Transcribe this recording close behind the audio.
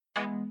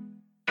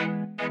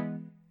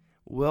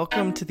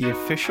Welcome to the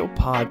official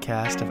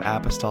podcast of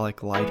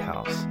Apostolic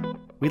Lighthouse.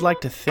 We'd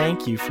like to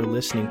thank you for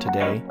listening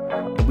today,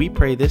 and we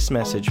pray this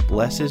message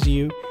blesses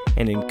you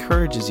and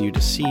encourages you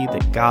to see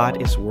that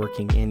God is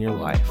working in your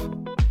life.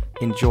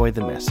 Enjoy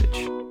the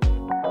message.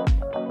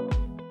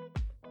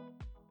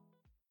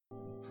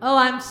 Oh,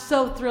 I'm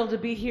so thrilled to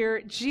be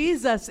here.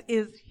 Jesus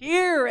is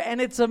here, and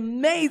it's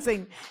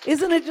amazing.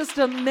 Isn't it just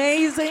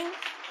amazing?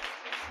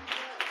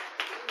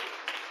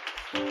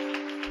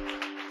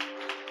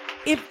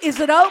 Is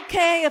it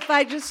okay if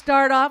I just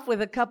start off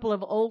with a couple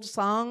of old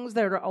songs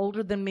that are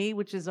older than me,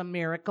 which is a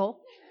miracle?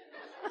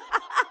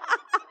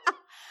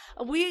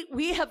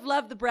 We have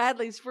loved the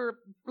Bradleys for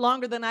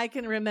longer than I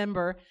can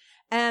remember,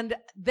 and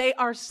they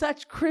are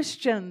such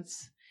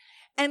Christians.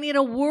 And in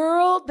a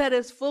world that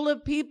is full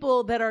of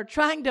people that are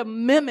trying to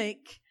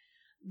mimic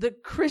the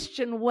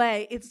Christian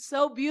way, it's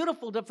so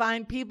beautiful to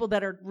find people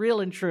that are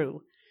real and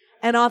true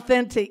and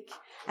authentic.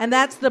 And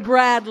that's the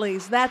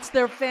Bradleys. That's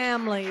their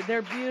family,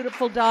 their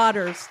beautiful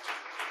daughters.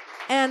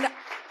 And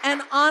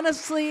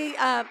honestly,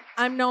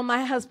 I know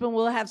my husband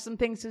will have some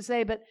things to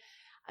say, but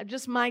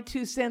just my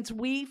 2 cents,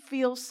 we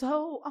feel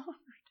so honored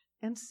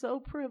and so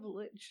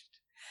privileged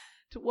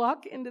to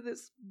walk into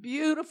this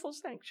beautiful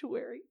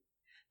sanctuary,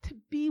 to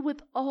be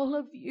with all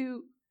of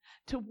you,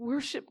 to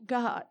worship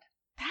God.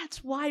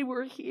 That's why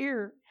we're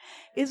here,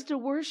 is to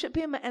worship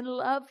Him and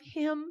love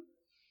Him.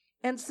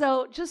 And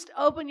so just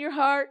open your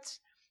hearts.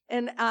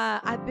 And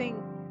I think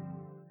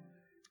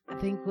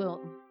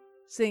we'll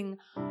sing,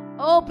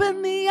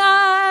 "Open the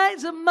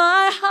eyes of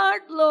my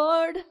heart,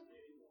 Lord.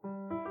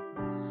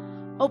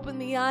 Open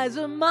the eyes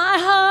of my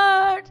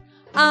heart.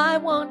 I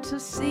want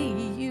to see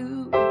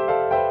you.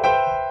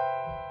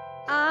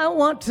 I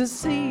want to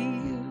see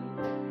you.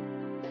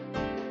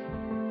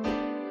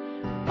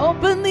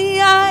 Open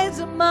the eyes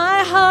of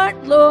my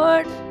heart,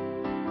 Lord.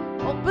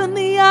 Open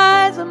the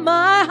eyes of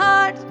my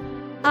heart.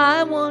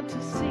 I want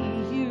to see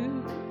you.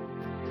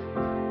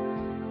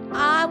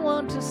 I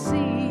want to see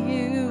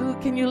you."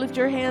 Can you lift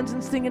your hands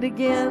and sing it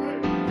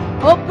again?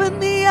 Open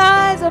the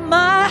eyes of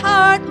my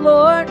heart,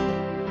 Lord.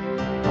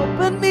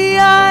 Open the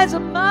eyes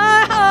of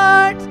my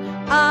heart.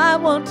 I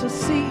want to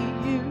see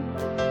you.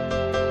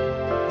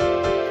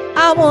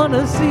 I want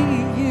to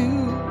see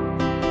you.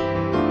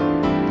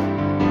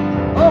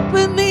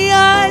 Open the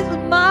eyes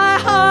of my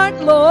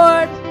heart,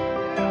 Lord.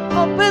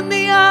 Open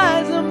the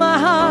eyes of my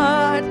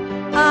heart.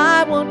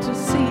 I want to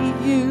see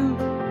you.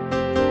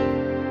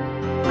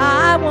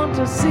 I want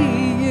to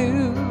see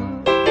you.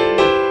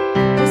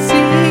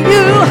 See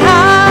you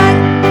high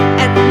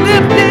and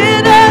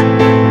lifted up,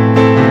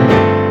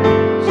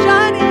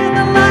 shining in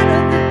the light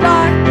of the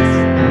darkness.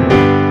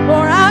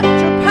 Pour out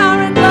your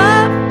power and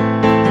love.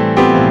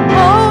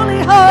 Holy,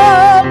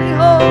 holy,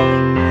 holy.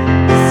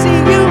 See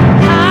you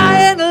high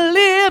and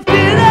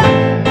lifted up,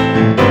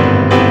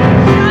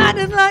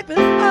 shining like the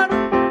sun.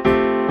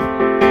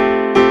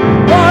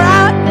 Pour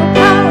out your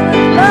power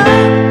and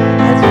love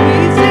as we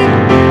sing,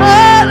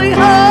 holy,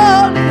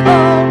 holy,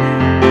 holy.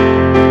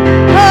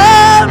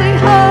 Holy,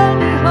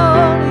 holy,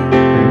 holy.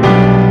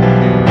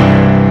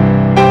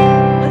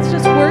 Let's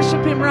just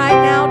worship Him right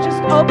now.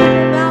 Just open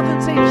your mouth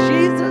and say,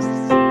 "Jesus,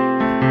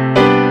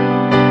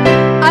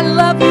 I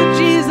love you,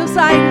 Jesus.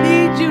 I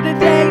need you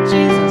today,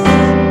 Jesus.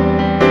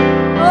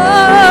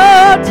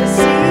 Oh, to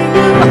see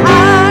you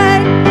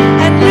high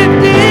and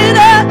lifted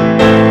up,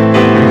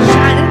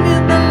 shining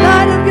in the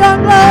light of your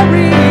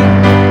glory.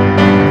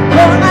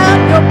 Pour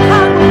out your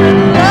power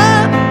and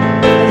love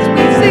as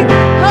we sing,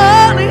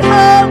 holy,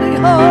 holy,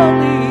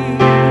 holy.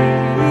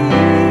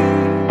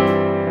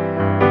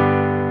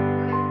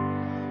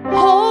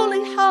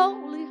 Holy,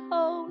 holy,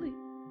 holy."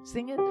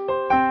 Sing it.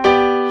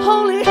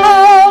 Holy,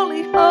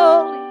 holy,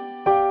 holy.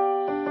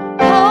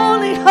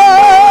 Holy,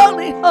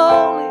 holy,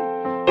 holy.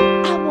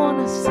 I want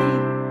to see.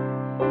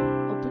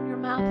 Open your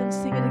mouth and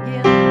sing it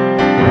again.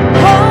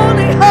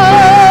 Holy,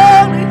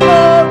 holy,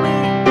 holy.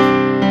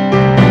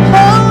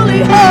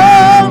 Holy,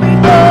 holy,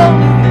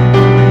 holy.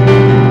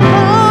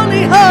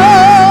 Holy,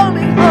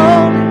 holy,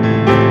 holy.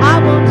 I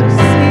want to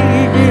see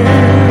you.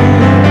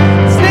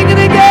 Sing it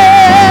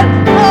again.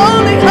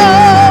 Holy,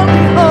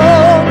 holy,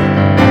 holy.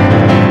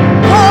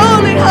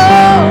 Holy,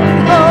 holy,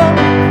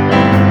 holy.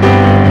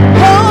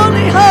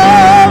 Holy,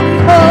 holy,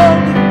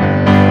 holy.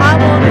 I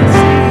want to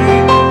see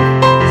you.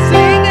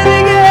 Sing it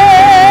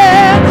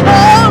again.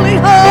 Holy,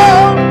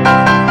 holy.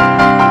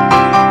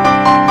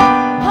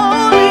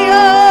 Holy,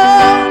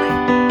 holy.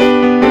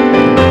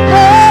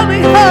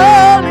 Holy,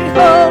 holy,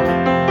 holy.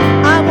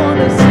 I want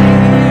to see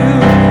you.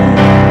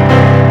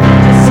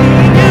 To see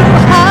you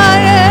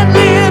high and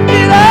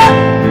lifted up,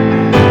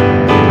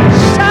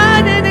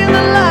 shining in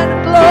the light of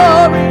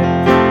glory.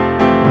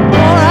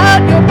 Pour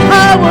out your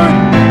power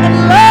and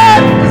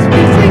love as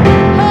we sing,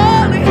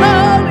 holy,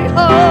 holy,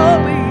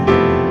 holy.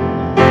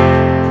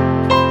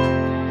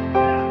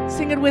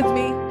 Sing it with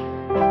me.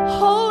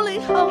 Holy,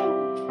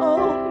 holy,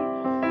 holy.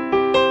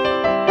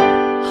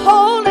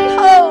 Holy,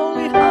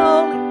 holy,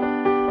 holy.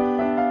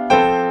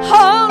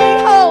 Holy,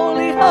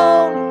 holy,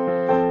 holy.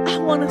 I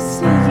want to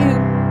see you.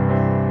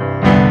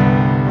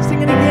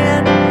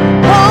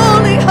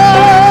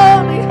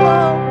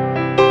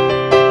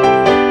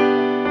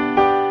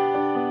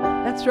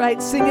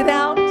 right, sing it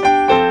out.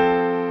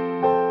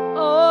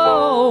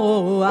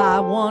 Oh, I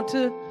want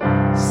to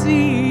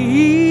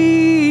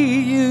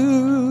see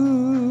you.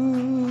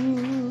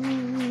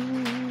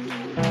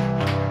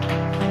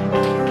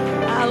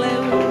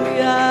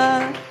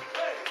 Hallelujah.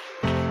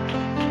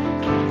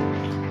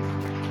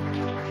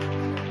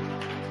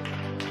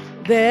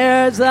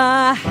 There's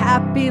a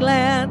happy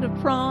land of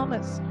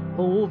promise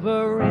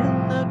over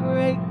in the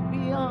great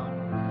beyond,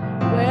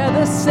 where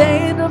the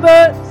saint of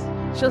earth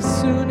shall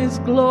soon his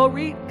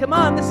glory. Come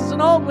on, this is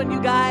an old one,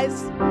 you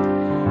guys.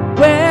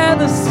 Where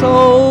the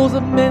souls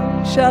of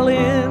men shall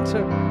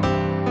enter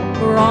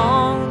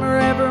on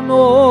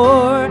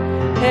forevermore.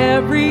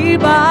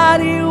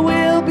 Everybody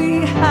will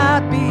be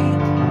happy.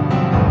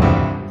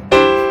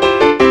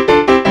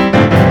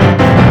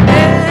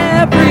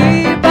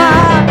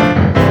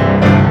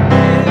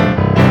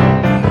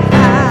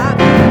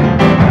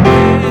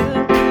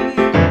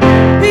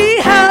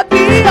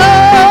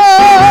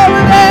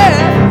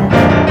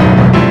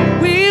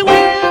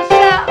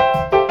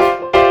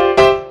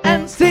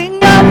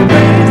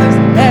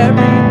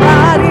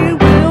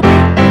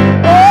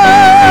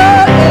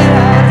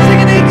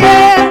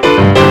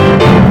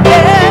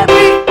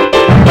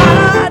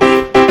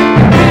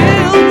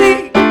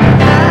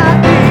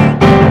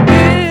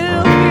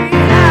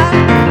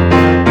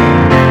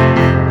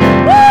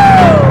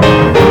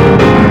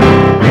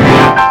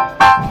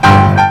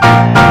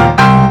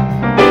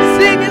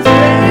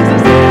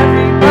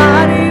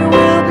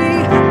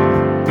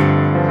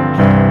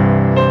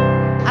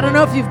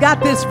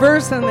 This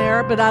verse in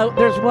there, but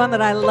there's one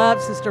that I love,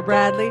 Sister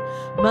Bradley.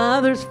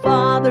 Mothers,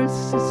 fathers,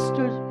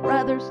 sisters,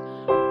 brothers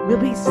will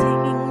be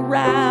singing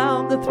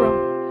round the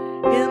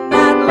throne in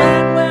that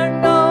land where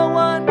no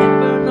one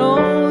ever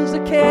knows a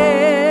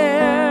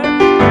care.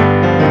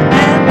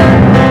 And the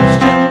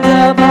Christians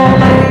of all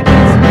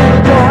ages will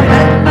join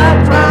in the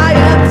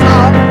triumph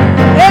song.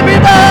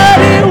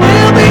 Everybody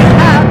will be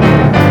happy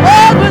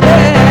over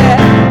there.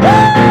 Woo!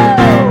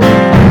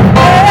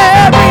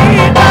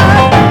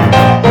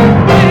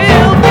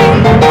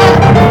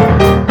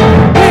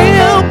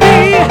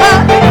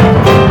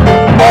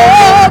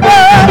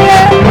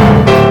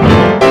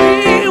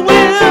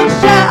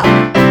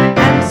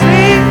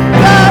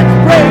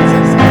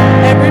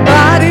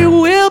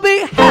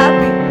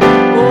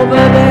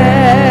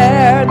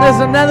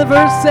 Another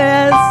verse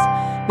says,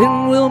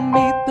 then we'll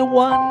meet the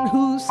one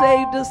who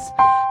saved us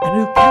and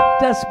who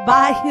kept us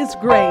by his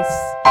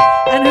grace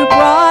and who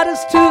brought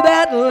us to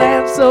that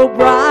land so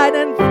bright,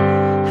 and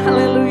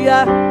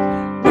hallelujah,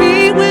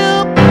 we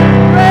will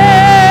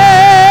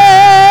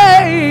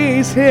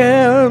praise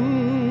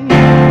him.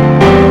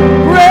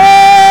 Praise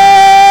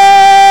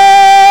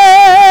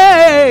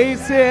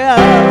him.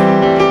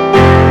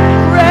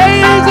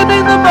 Praise him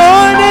in the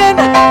morning.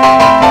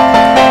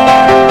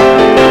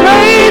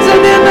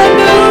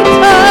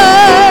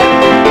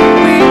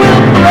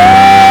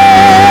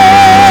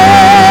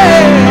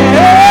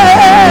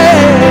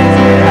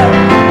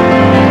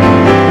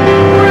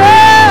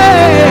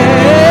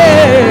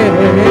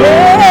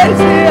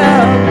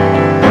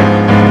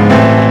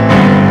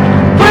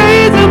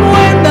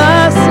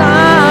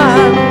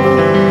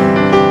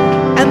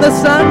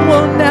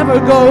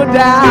 Go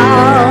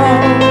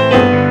down.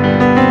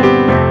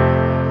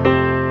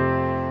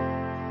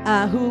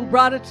 Who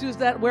brought it to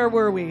that? Where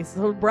were we?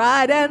 So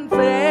bright and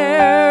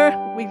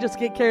fair. We just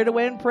get carried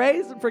away in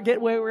praise and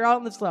forget where we're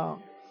on the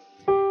song.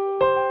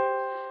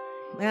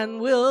 And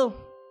we'll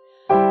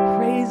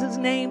praise his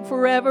name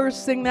forever.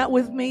 Sing that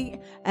with me.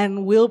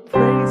 And we'll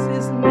praise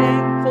his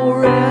name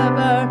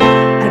forever.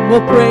 And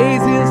we'll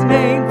praise his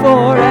name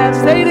forever.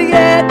 Say it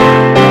again.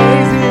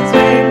 Praise his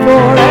name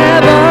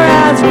forever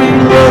as we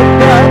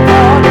look up.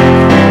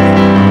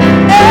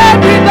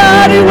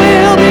 Everybody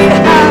will be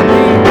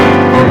happy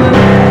over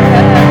there.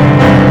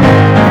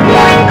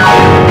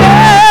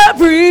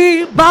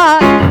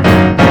 Everybody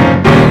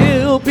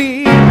will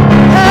be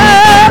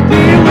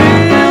happy,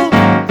 will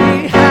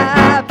be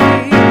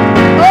happy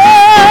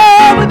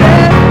over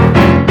there.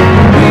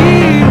 We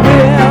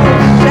will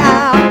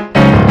shout,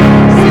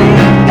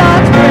 sing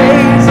God's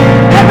praise.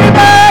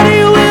 Everybody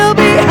will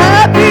be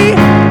happy.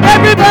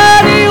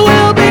 Everybody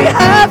will be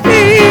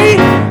happy.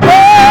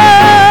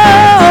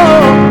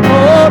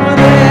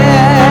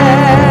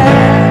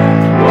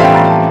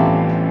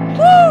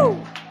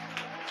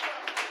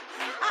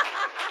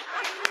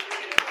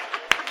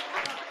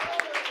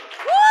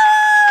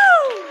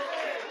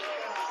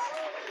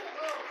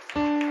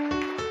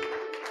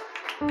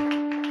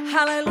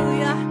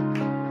 Hallelujah.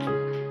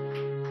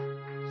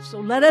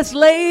 So let us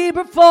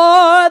labor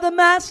for the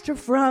Master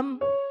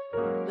from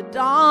the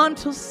dawn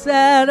till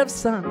set of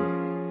sun.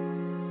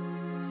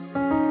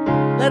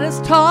 Let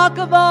us talk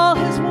of all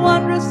his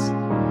wondrous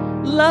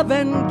love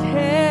and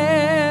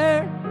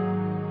care.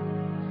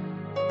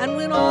 And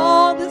when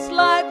all this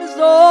life is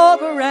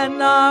over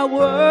and our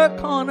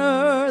work on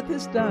earth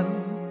is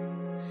done,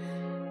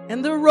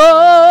 and the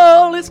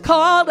roll is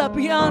called up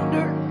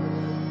yonder,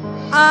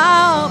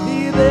 I'll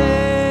be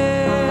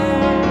there.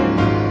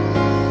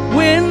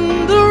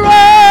 When the roll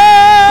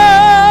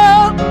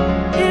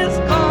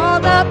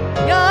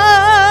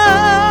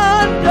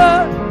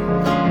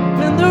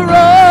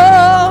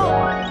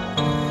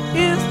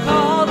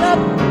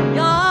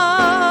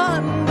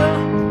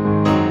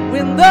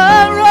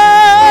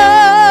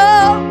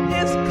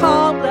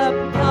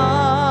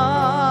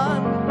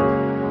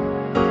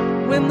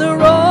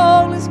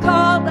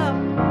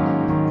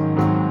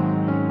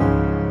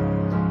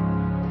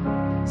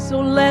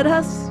Let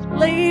us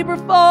labor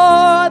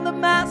for the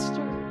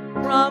Master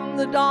from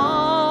the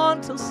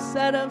dawn till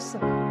set of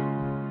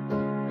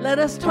sun. Let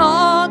us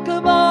talk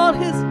of all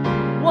His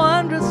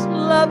wondrous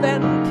love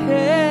and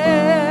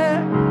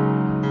care.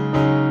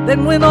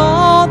 Then when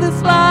all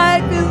this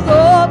life is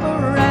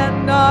over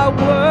and our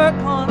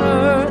work on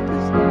earth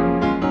is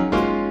done,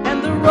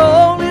 and the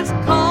roll is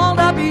called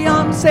up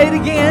beyond, say it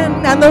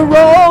again, and the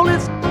roll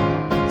is,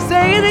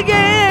 say it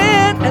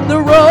again, and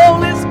the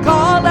roll is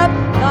called up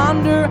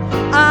yonder,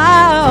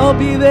 I'll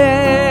be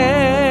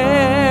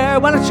there.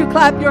 Why don't you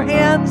clap your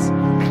hands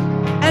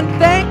and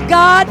thank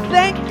God,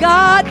 thank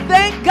God,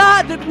 thank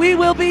God that we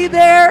will be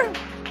there.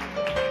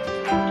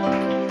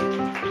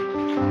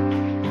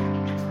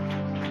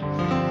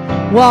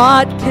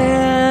 What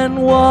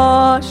can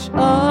wash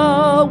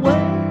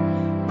away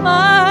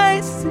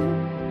my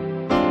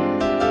sin?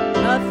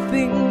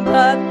 Nothing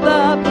but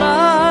the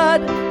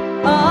blood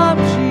of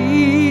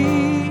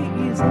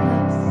Jesus.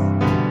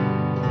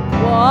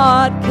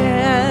 What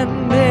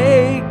can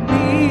make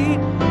me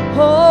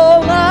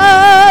whole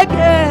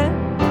again?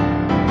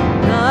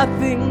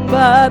 Nothing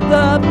but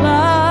the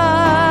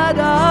blood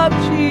of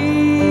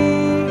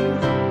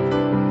Jesus.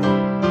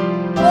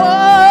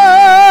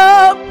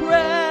 Oh,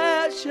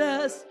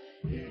 precious,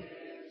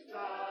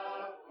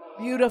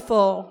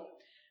 beautiful,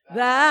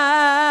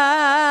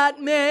 that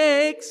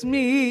makes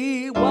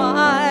me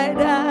white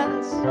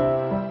as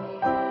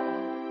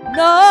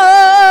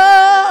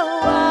no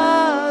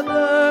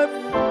other.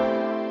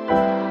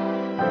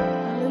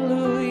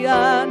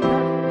 Hallelujah,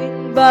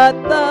 nothing but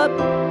the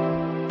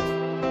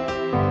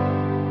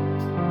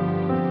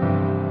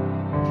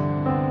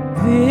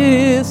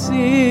This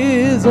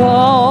is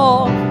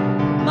all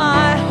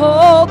my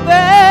hope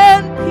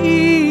and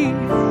peace.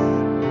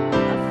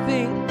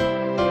 Nothing.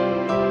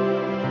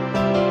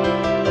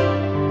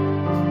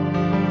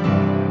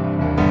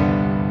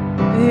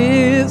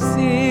 This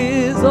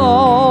is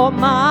all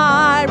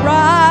my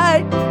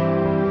right.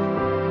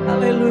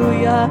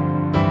 Hallelujah.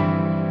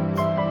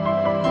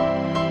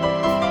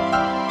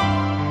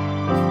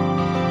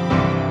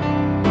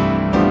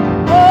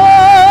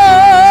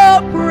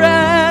 Oh,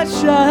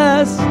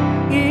 precious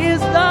is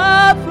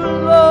the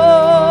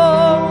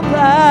flow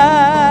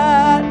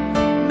that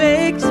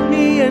makes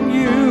me and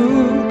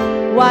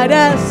you white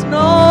as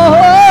snow.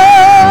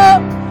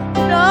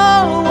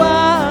 No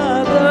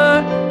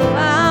other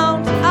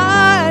fount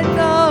I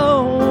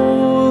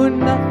know,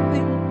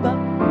 nothing but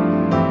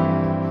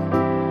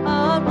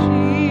of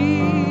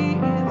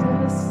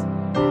Jesus'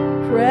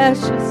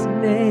 precious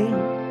name.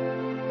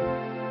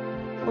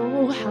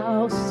 Oh,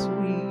 how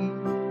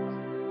sweet,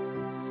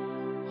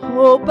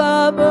 hope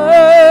of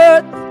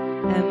earth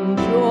and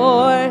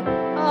joy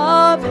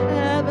of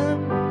heaven,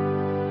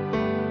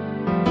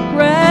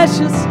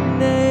 precious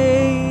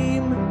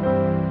name.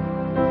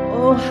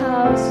 Oh,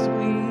 how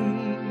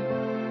sweet,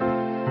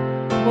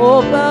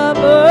 hope of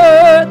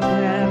earth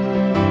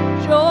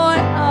and joy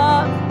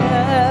of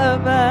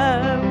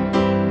heaven.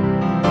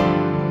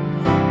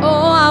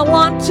 Oh, I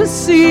want to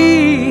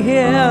see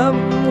Him,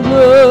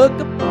 look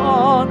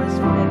upon His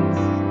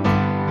face,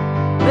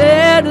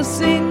 there to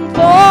sing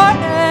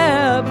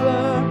forever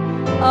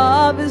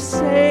of His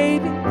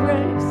saving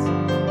grace.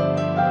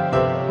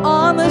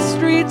 On the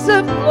streets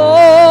of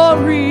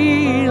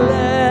glory,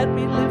 let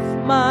me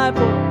lift my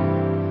voice.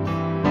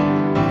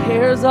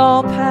 Cares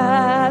all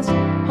past,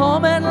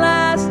 home at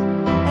last,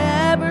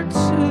 ever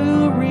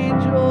to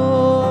rejoice.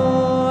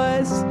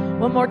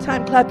 One more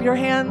time, clap your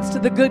hands to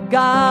the good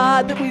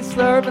God that we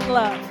serve and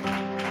love.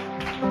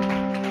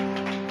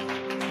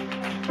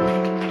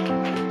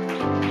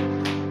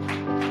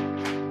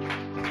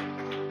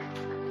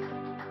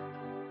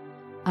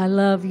 I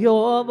love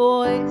your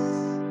voice.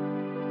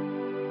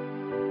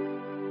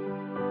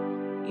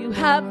 You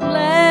have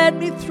led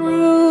me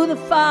through the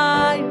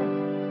fire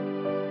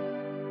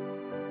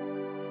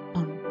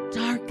on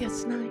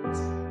darkest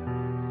nights.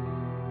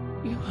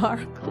 You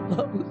are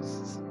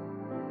close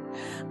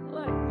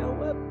like no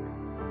other.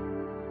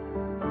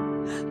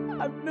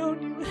 I've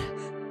known you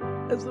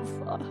as a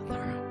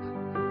father.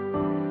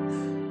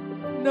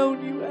 I've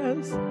known you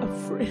as a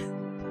friend.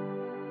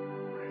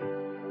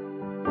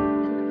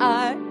 And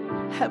I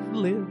have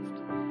lived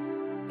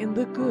in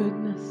the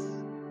goodness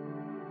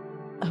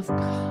of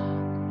God.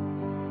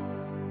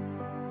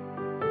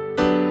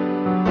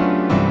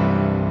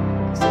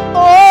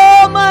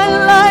 All my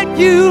life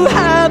you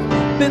have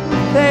been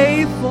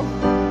faithful.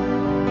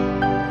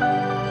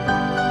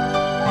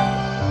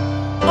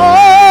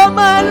 All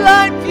my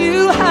life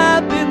you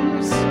have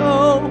been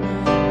so,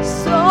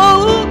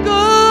 so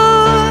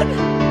good.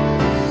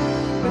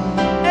 With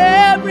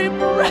every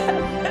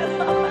breath that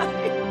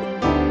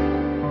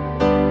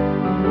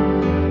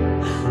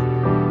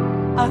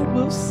I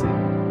will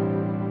sing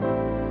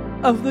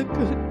of the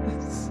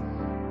goodness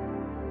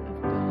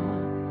of God.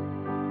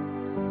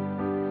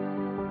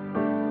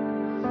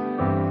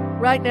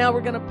 Right now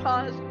we're going to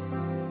pause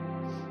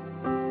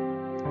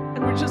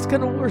and we're just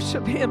going to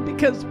worship Him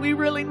because we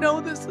really know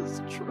this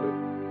is true.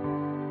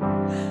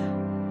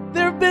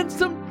 There have been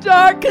some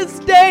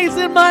darkest days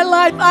in my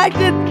life. I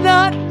did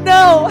not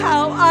know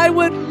how I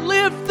would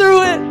live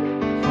through it.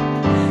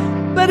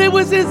 But it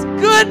was His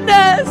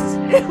goodness.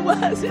 It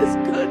was His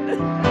goodness.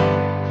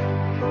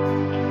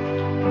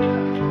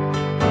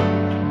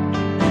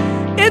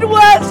 It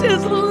was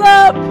His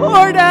love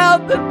poured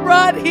out that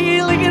brought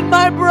healing in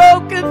my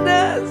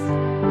brokenness.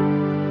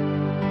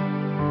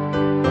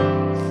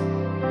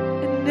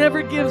 It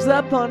never gives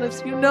up on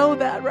us. You know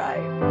that,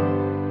 right?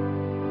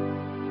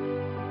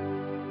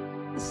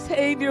 The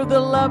Savior, the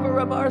lover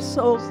of our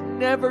souls,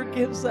 never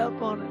gives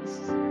up on us.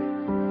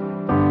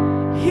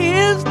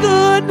 His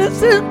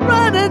goodness is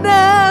running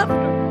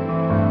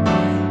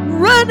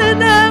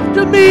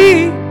after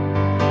me.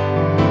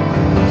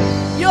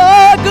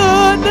 Your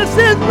goodness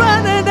is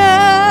running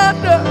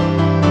after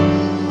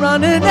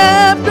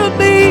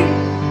me.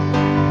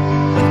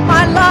 With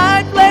my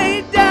life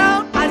laid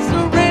down, I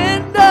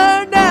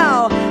surrender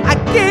now. I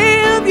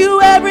give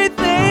you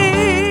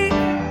everything.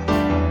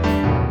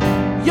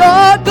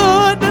 Your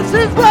goodness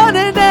is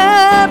running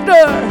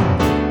after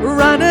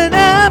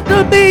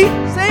me.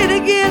 Say it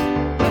again.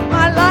 With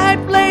my life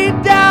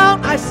laid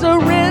down, I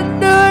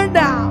surrender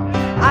now.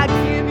 I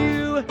give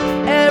you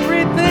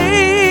everything.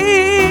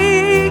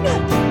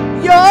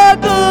 Your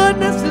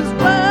goodness is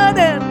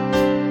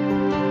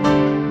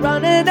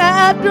running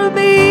after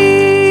me.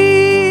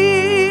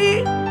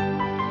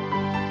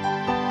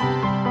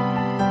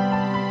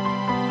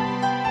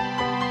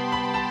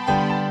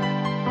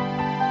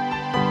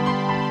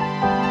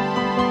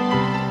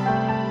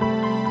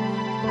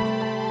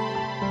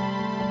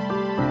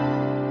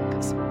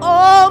 Because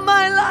all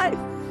my life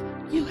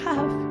you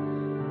have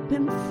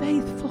been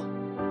faithful.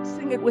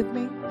 Sing it with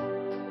me.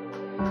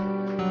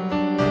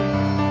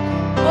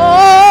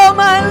 All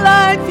my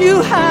life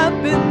you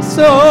have been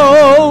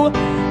so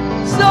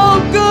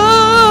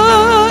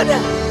good.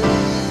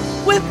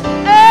 With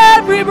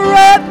every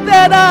breath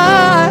that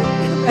I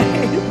am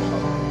able,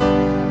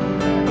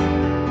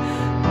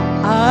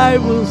 I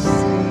will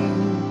sing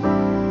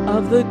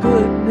of the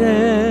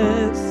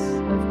goodness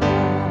of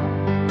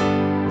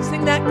God.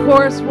 Sing that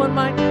chorus one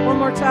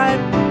more time.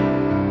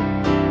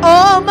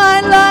 All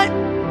my life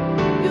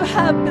you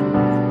have been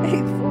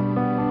faithful.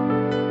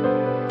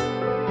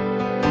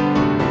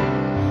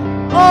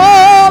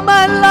 All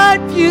my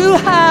life you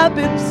have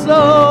been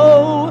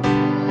so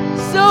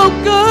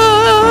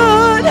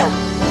good.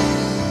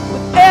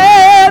 With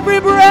every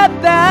breath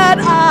that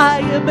I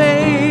am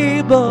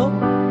able,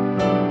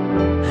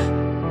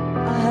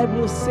 I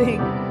will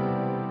sing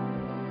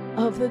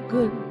of the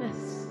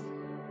goodness.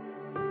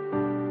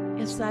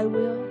 Yes, I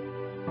will.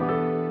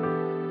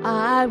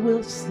 I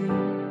will sing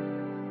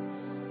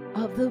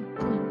of the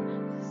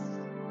goodness.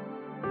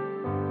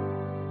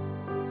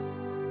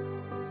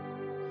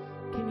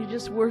 Can you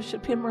just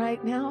worship Him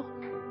right now?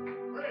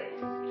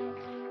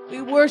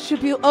 We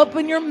worship You.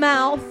 Open your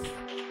mouth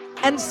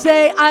and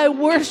say, I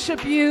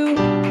worship You.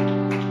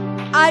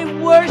 I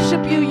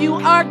worship You. You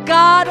are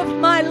God of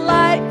my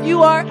life.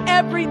 You are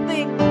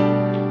everything.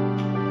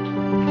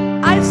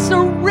 I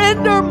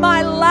surrender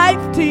my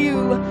life to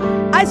You.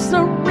 I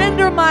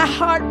surrender my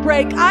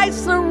heartbreak. I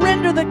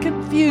surrender the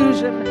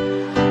confusion.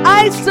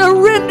 I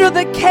surrender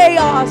the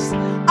chaos.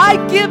 I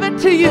give it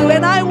to You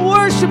and I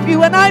worship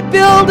You and I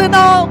build an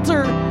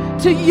altar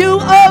to You,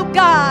 oh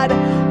God.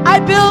 I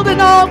build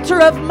an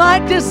altar of my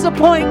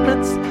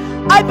disappointments.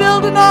 I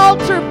build an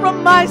altar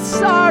from my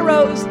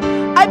sorrows.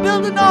 I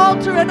build an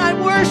altar and I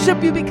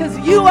worship You because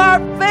You are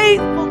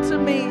faithful to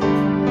me.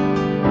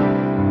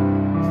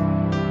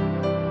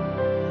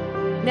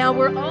 Now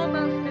we're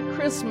almost at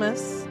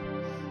Christmas.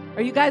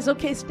 Are you guys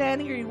okay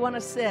standing or you want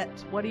to sit?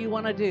 What do you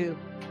want to do?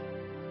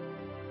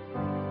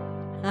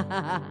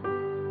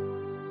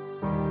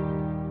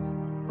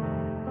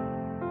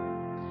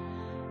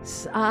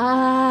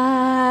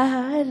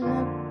 Silent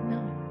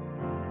night,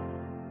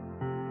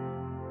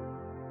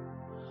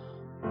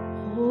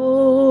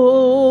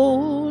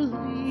 holy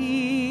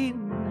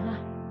night,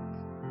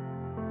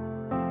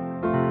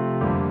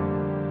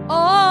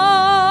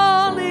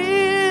 all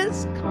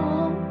is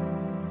calm,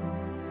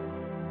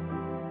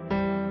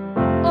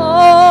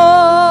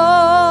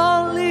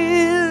 all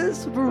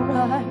is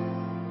bright.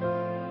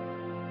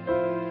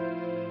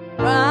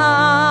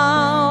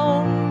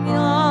 Round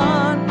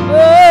yon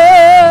virgin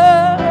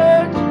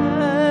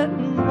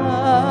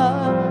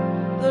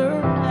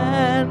mother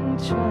and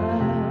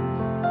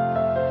child,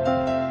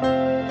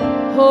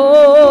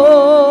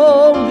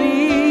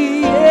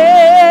 holy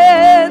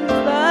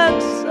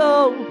infant,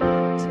 so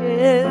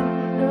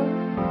tender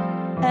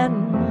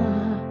and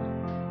mild,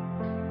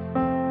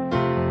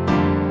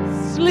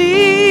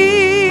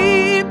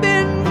 sleep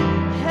in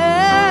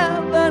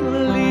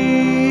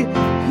heavenly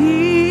peace.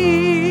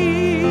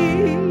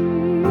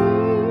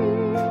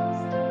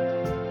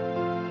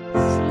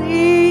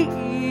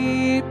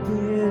 Sleep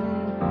in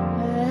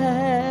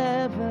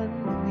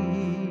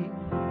heavenly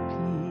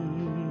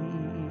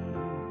peace.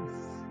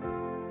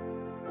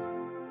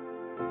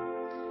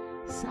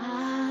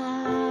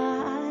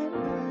 Silent.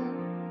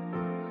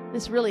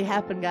 This really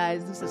happened,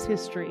 guys. This is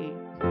history.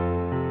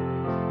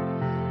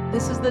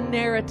 This is the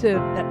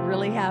narrative that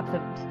really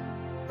happened.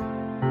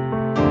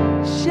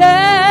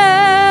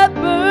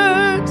 Shepherds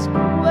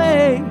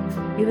Quay.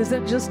 It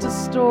isn't just a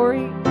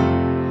story.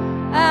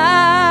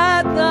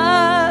 At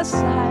the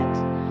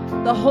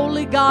sight, the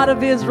holy God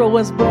of Israel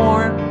was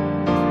born.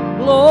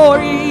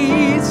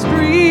 Glory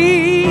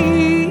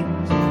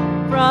streamed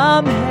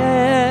from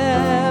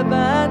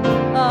heaven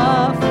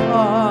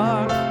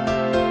afar.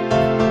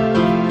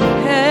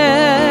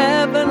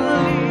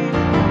 Heavenly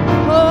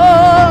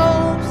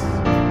hosts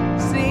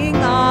sing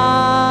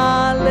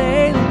hallelujah.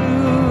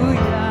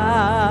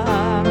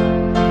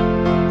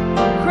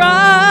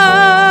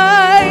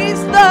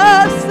 Christ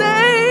the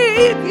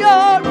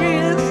Savior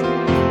is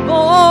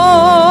born.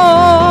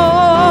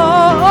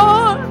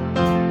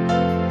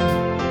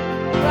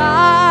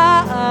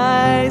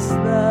 Christ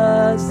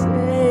the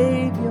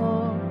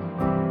Savior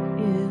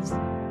is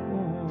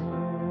born.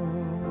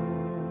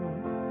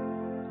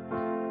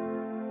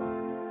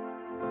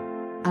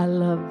 I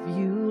love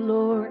you,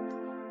 Lord.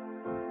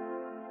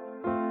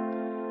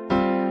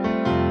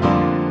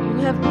 You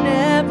have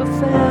never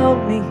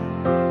failed me.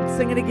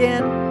 Sing it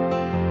again.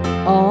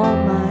 All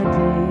my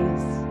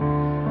days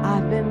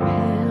I've been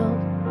held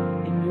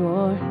in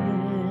your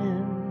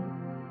hand.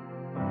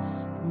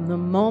 From the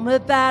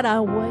moment that I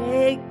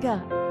wake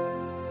up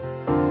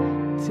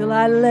till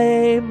I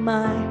lay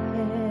my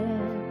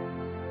head,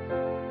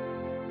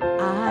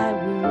 I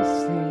will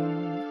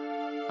sing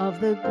of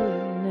the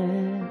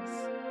goodness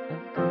of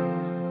God.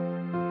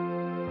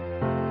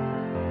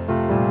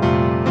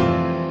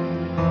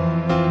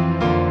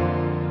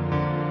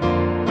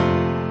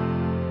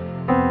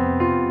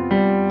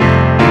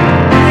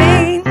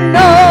 Ain't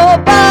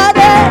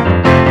nobody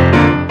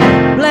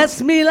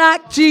bless me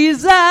like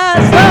Jesus.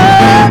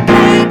 Oh,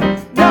 ain't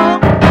no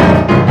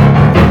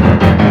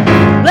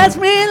bless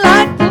me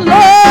like the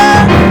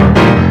Lord.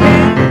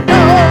 Ain't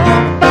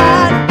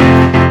nobody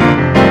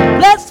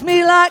bless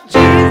me like Jesus.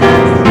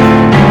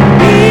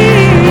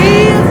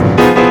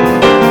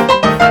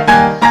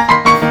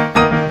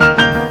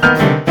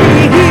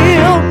 He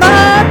healed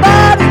my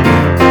body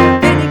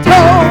and he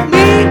told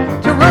me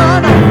to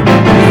run.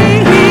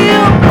 He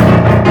healed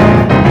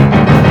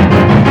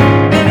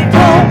and he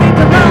told me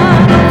to run.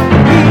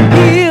 He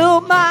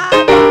healed my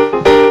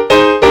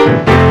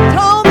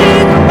told me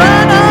to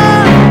run.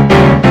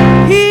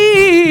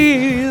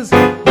 He's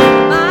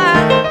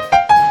mine.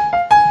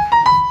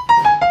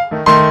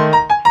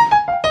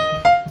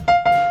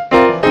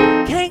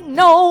 Can't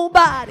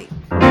nobody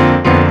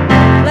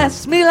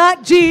bless me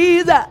like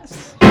Jesus.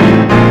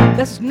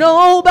 There's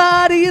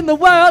nobody in the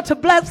world to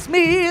bless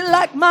me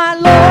like my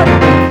Lord.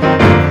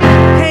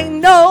 Can't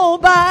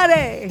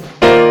nobody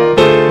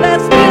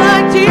bless me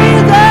like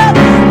Jesus.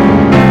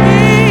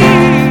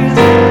 He's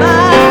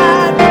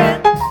mine.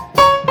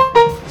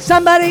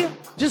 Somebody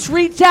just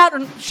reach out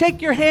and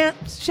shake your hand,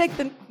 shake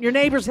your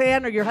neighbor's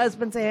hand or your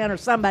husband's hand or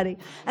somebody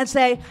and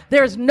say,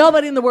 there's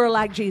nobody in the world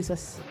like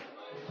Jesus.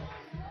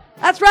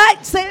 That's right.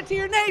 Say it to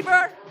your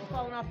neighbor. I'm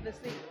falling off this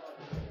seat.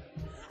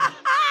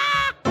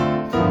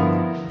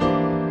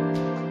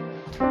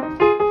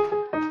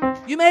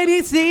 You may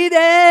be seated.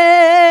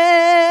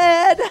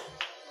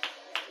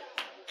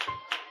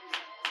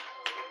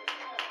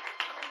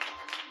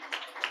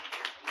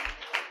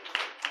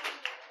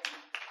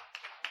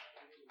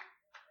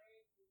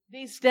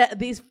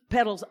 These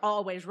pedals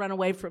always run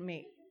away from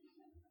me.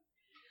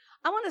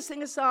 I want to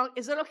sing a song.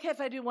 Is it okay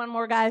if I do one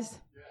more, guys?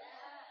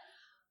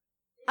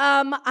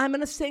 I'm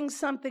going to sing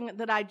something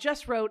that I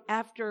just wrote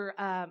after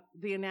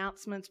the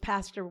announcements.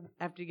 Pastor,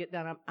 after you get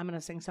done, I'm going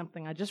to sing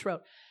something I just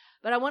wrote.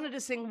 But I wanted to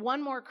sing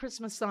one more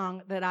Christmas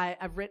song that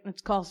I've written.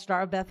 It's called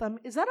Star of Bethlehem.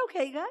 Is that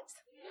okay, guys?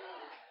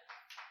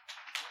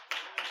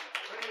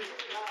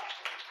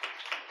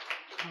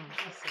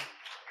 Let's see.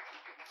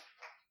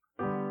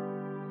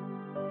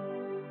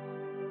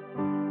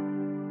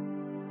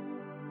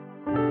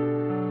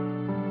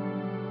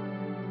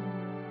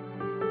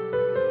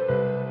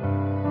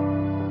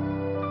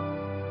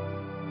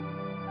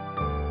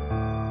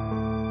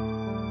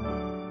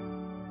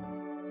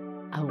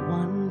 I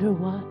wonder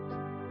what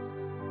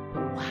the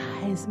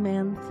wise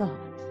men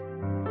thought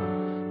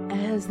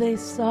as they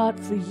sought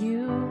for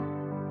you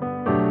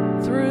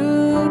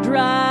through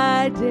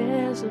dry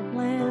desert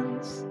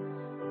lands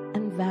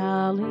and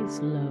valleys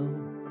low.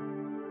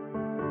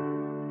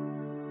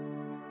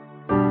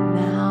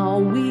 Now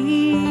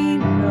we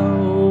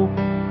know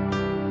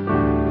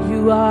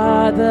you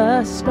are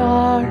the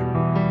star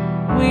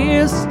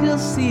we're still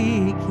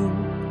seeking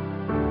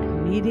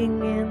and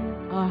needing in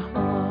our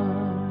hearts.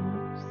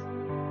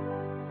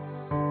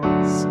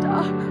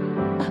 Star of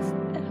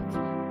Bethlehem,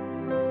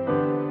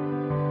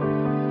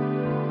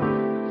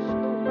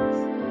 show us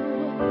the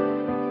way.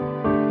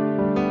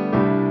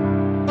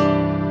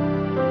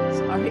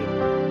 Sorry.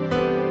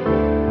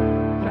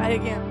 Try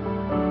again.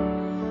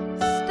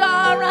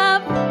 Star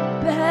of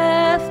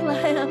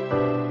Bethlehem,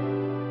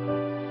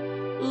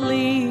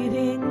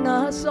 leading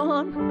us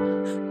on.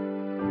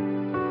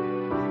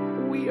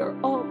 We are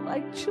all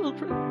like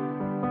children,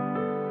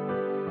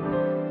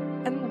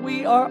 and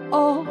we are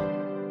all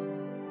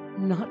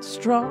not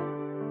strong.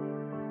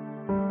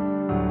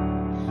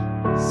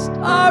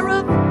 Star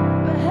of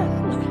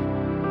Bethlehem,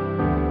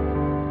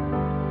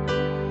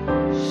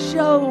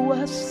 show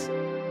us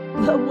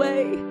the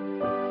way.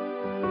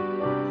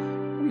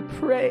 We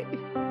pray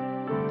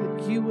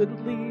that you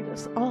would lead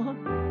us on.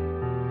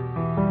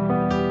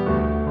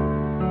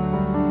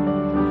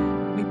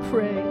 We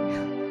pray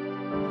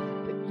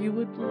that you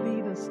would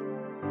lead us on.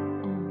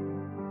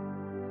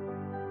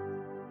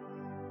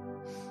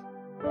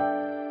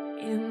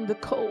 In the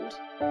cold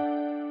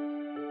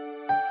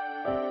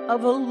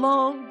of a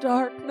long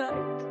dark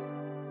night,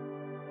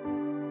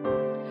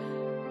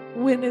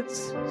 when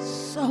it's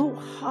so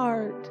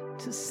hard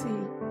to see,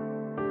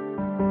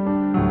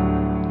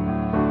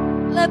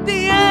 let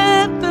the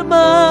anthem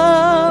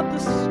of the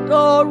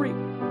story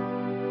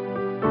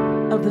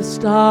of the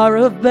Star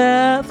of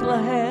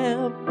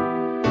Bethlehem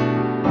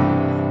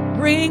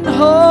bring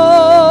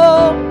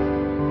hope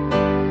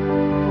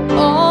for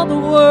all the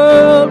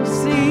world to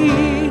see.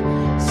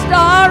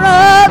 Star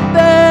of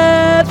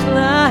Bethlehem,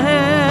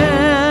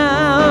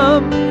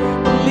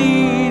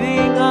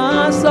 leading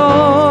us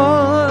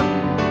on.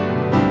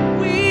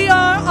 We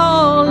are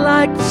all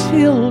like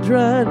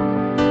children,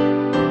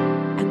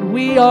 and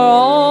we are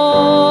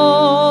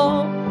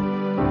all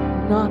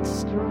not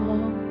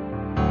strong.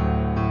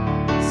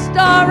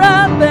 Star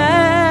of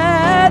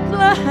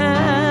Bethlehem,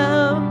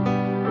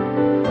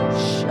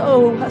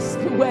 show us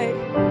the way.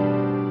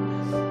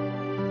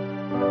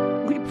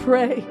 We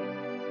pray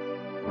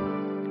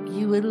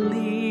you would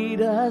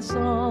lead us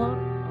on.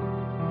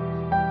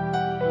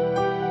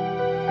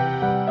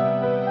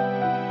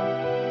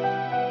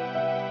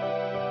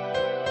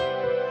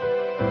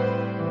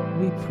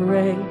 We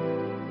pray.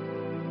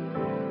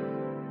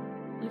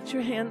 Lift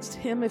your hands to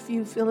Him if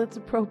you feel it's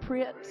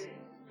appropriate.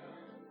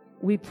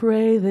 We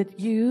pray that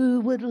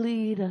you would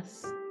lead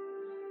us on.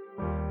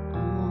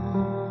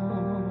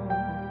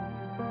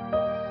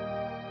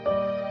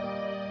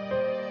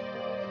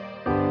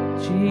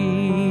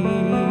 Jesus.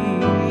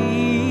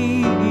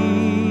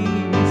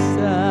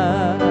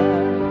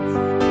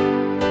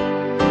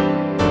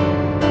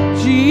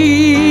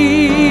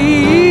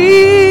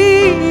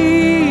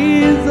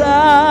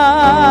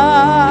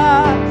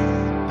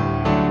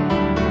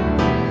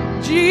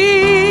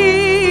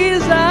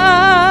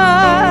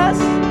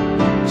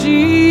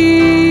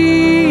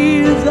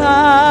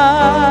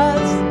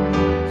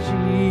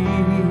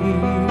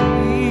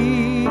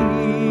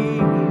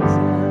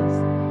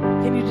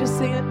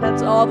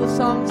 All the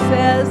song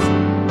says,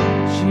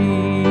 Jesus,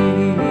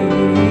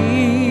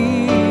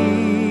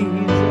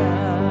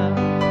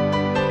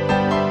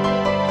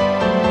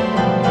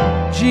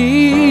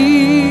 Jesus,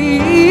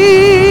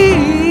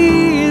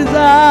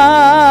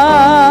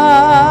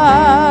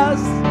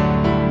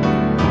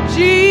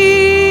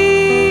 Jesus,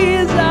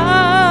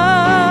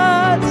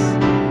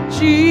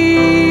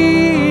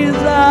 Jesus,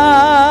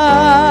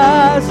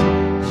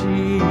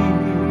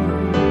 Jesus.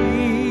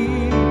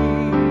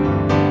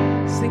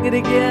 Sing it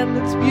again.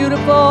 It's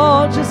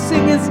beautiful. Just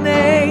sing His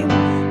name.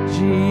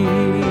 Jesus.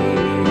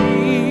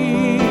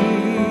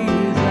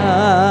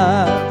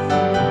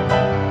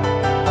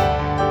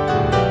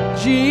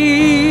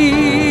 Jesus.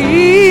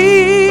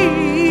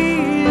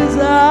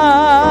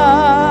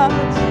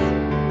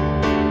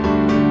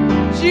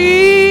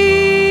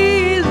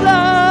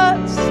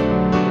 Jesus.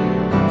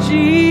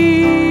 Jesus.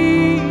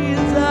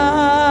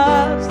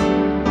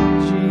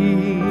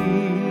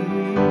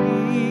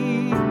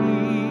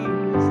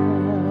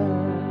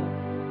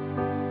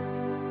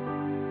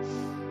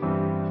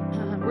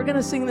 We're going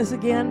to sing this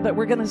again, but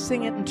we're going to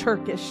sing it in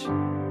Turkish.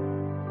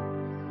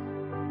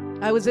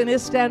 I was in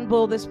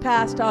Istanbul this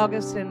past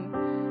August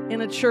and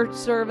in a church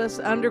service,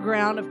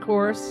 underground, of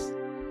course,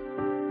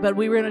 but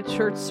we were in a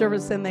church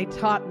service and they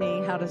taught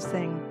me how to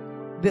sing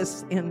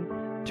this in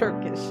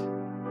Turkish.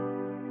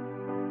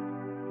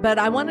 But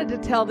I wanted to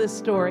tell this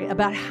story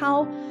about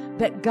how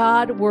that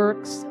God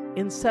works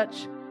in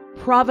such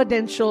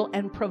providential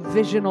and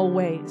provisional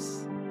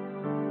ways.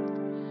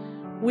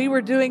 We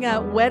were doing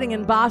a wedding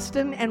in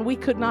Boston, and we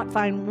could not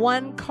find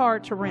one car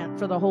to rent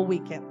for the whole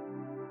weekend.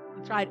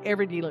 We tried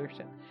every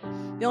dealership.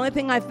 The only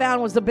thing I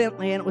found was a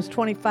Bentley, and it was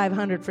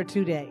 $2,500 for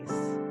 2 days.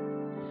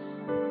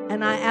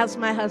 And I asked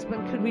my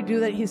husband, could we do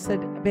that? He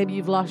said, baby,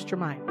 you've lost your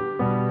mind.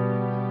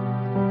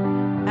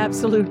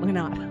 Absolutely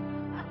not.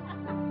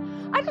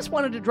 I just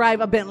wanted to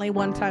drive a Bentley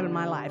one time in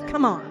my life.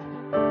 Come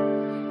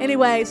on.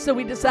 Anyway, so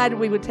we decided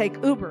we would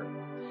take Uber.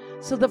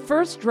 So the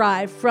first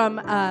drive from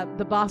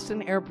the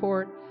Boston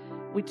airport,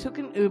 we took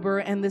an Uber,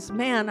 and this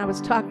man, I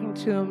was talking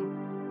to him,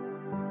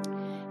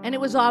 and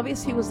it was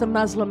obvious he was a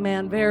Muslim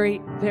man,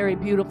 very, very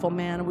beautiful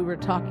man, and we were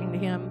talking to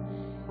him.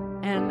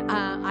 And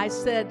I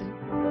said,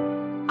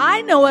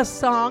 I know a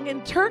song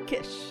in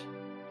Turkish.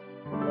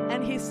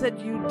 And he said,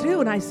 you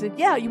do? And I said,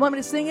 yeah, you want me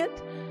to sing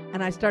it?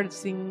 And I started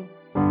singing,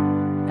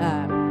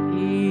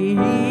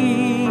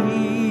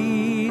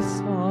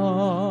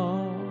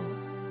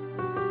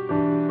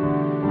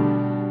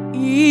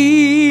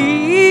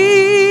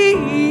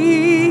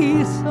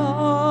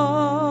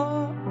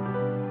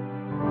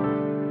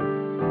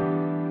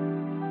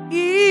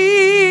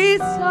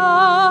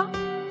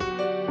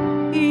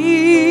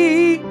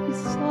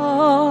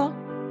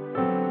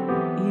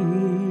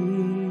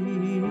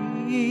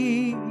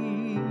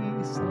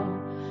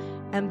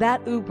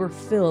 that Uber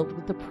filled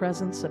with the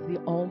presence of the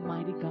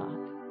Almighty God.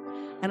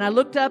 And I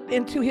looked up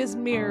into his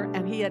mirror,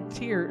 and he had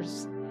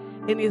tears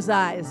in his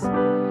eyes.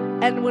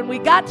 And when we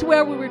got to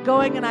where we were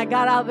going and I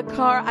got out of the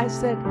car, I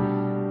said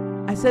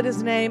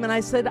his name, and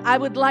I said, I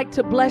would like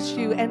to bless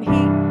you. And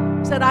he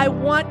said, I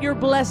want your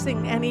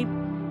blessing. And he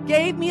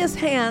gave me his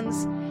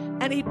hands,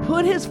 and he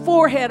put his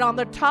forehead on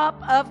the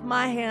top of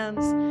my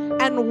hands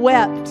and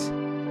wept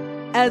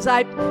as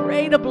I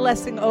prayed a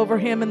blessing over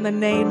him in the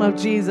name of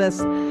Jesus.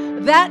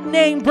 That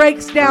name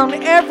breaks down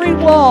every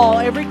wall,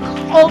 every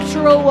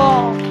cultural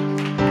wall.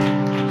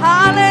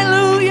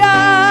 Hallelujah.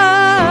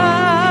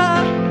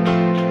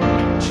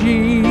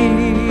 Jesus.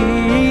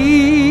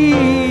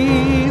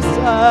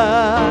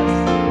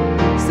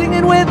 Sing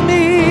it with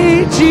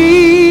me.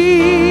 Jesus.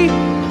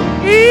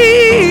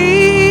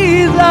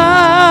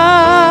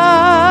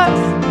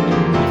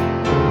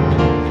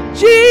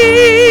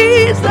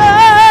 Jesus.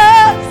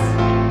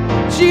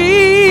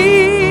 Jesus.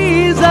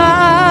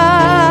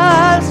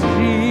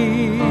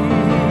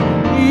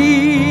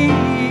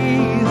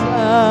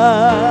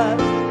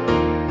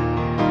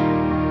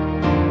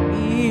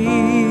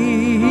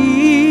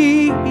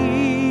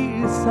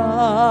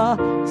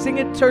 Sing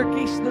it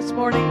Turkish this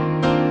morning.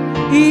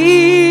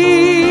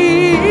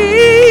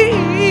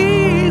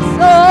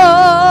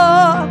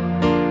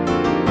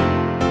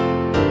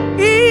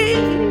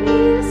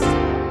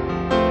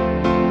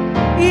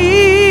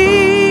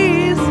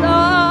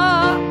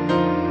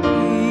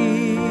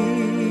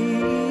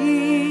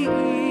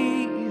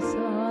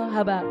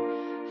 How about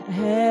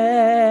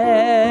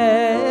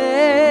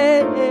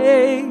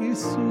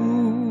Jesus?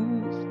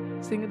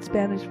 Sing in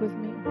Spanish with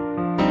me.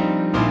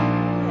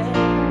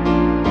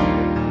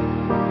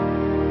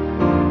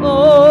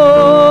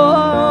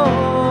 Oh,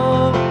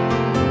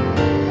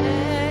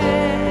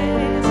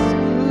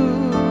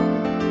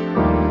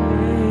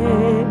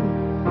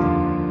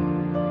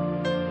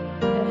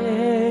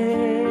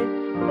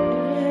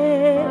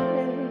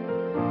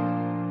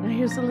 now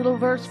here's a little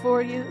verse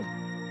for you.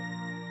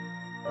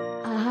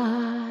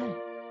 I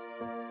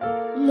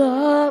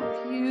love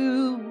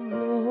you,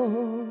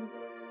 Lord.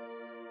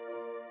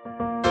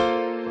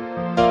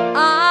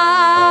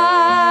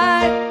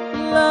 I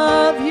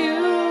love you,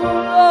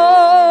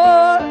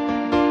 Lord.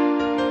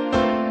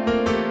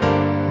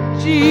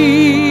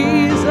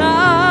 Jesus,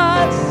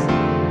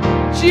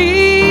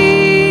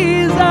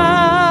 Jesus,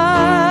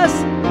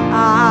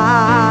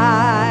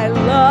 I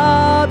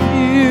love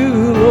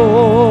you,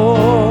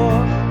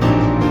 Lord.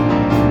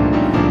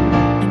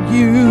 And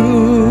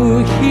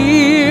you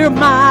hear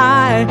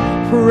my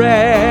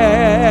prayer.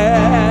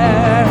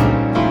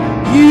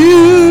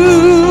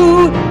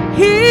 You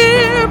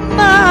hear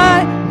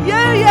my,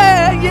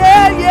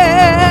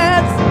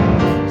 yes.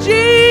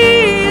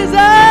 Jesus,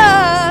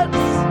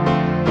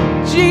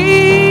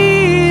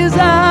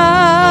 Jesus,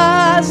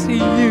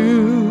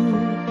 you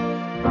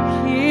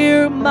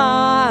hear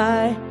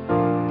my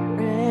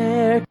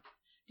prayer. Do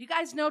you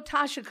guys know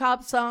Tasha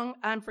Cobb's song,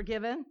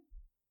 Unforgiven?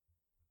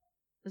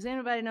 Does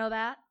anybody know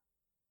that?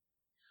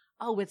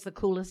 Oh, it's the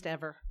coolest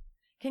ever.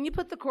 Can you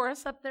put the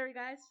chorus up there, you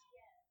guys?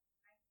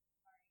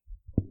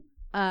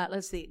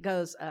 Let's see. It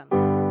goes,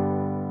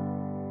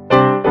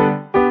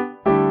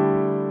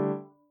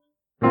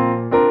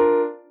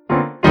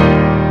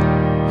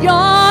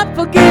 your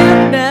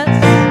forgiveness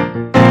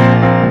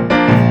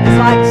is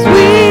like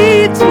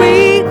sweet,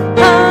 sweet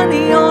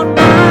honey on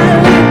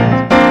my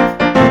lips.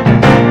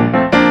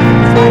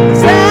 It's like the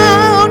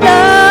sound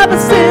of a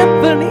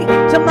symphony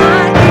to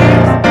my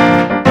ears.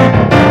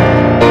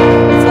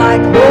 It's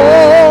like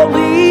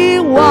holy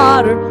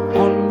water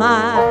on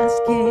my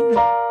skin.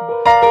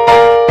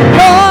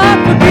 Your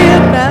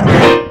forgiveness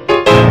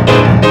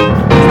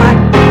is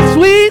like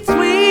sweet,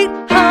 sweet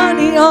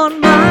honey on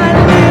my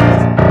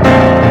lips.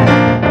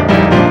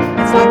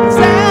 It's like the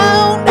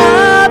sound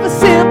of a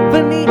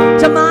symphony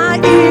to my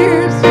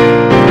ears.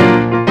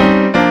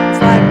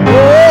 It's like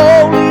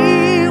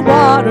holy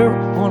water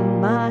on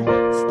my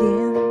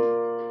skin.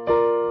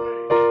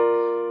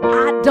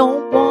 I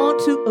don't want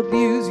to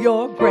abuse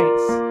your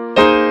grace.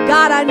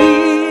 God, I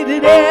need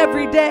it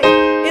every day.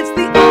 It's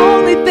the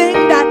only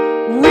thing that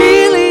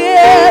really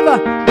ever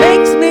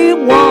makes me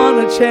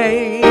want to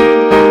change.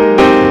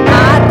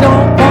 I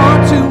don't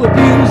want to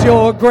abuse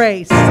your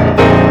grace.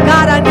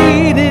 God, I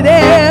need it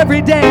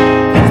every day.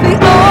 It's the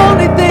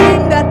only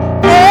thing that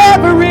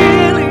ever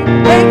really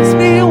makes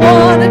me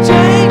want to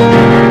change.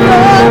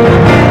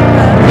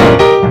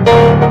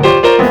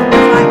 It's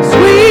like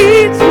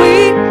sweet,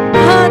 sweet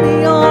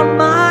honey on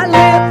my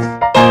lips.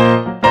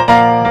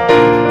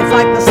 It's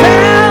like the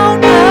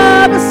sound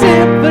of a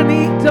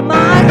symphony to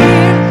my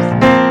ears.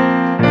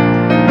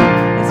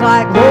 It's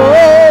like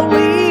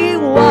holy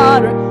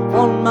water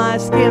on my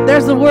skin.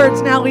 There's the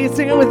words now. Will you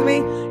sing it with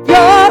me?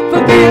 Your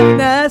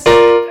forgiveness is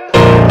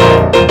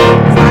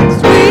like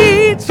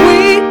sweet,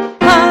 sweet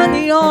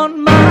honey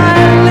on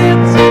my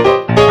lips.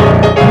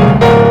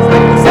 It's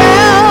like the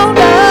sound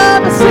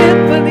of a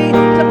symphony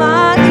to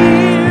my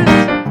ears.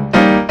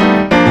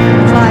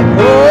 It's like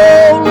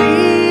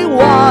holy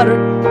water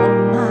on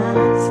my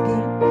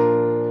skin.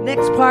 Next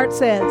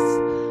says,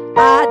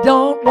 I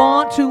don't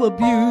want to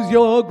abuse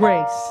your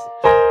grace.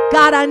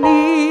 God, I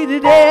need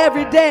it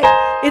every day.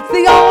 It's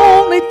the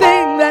only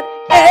thing that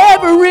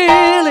ever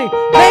really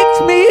makes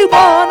me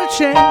want to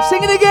change.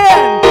 Sing it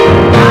again.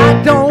 I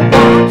don't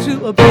want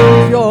to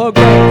abuse your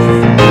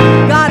grace.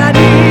 God, I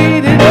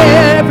need it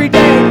every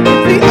day.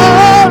 It's the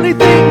only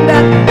thing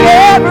that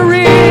ever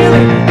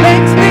really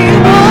makes me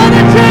want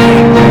to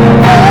change.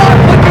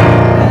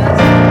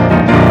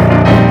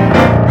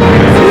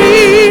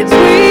 Sweet,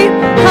 sweet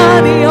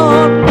honey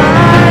on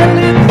my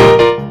lips.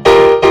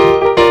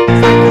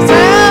 It's like the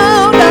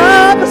sound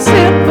of a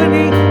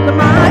symphony to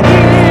my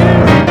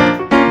ears.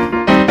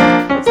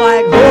 It's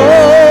like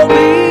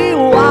holy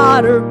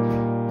water.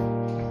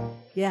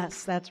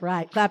 Yes, that's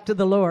right. Clap to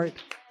the Lord.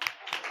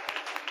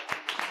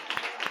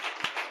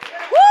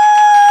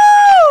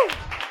 Woo!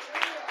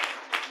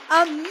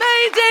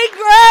 Amazing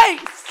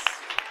grace.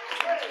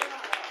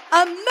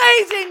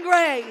 Amazing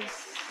grace.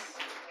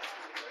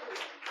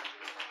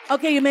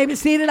 Okay, you may be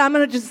seated. I'm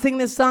going to just sing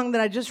this song that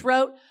I just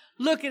wrote.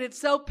 Look, it's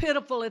so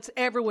pitiful. It's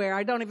everywhere.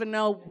 I don't even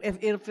know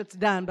if it's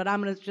done, but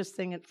I'm going to just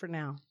sing it for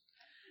now.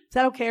 Is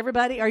that okay,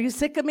 everybody? Are you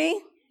sick of me?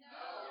 No.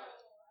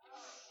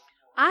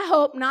 I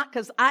hope not,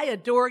 because I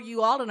adore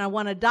you all and I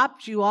want to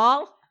adopt you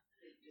all.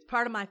 It's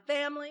part of my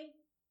family.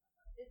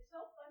 It's so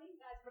funny,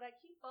 guys, but I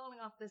keep falling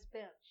off this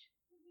bench.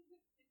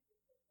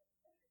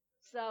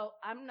 So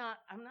I'm not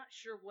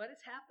sure what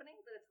is happening,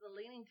 but it's the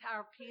Leaning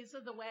Tower of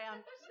Pisa, the way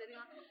I'm sitting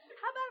on.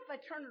 How about if I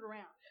turn it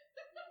around?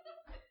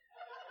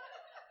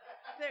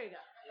 There you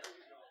go.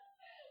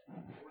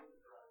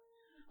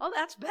 Oh,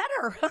 that's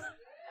better.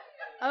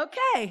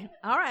 Okay.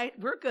 All right.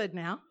 We're good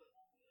now.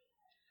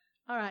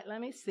 All right.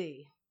 Let me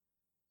see.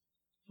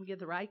 Let me get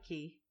the right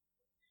key. I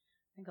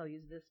think I'll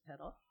use this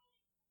pedal.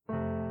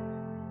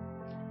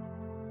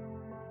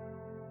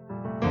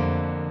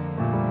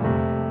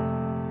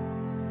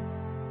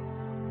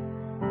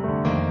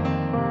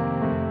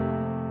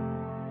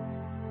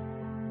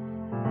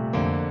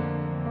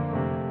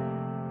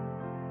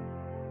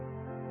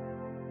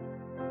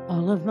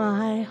 All of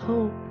my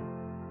hope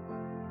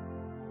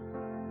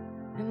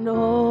and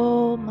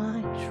all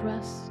my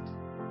trust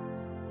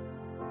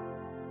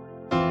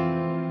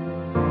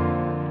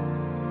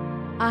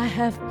I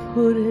have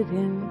put it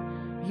in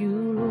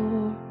you,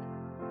 Lord,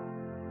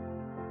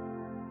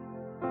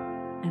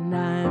 and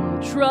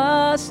I'm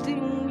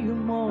trusting you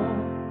more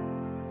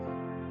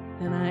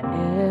than I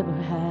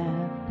ever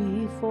have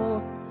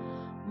before,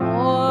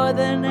 more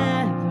than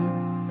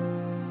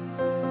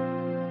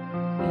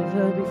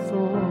ever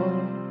before.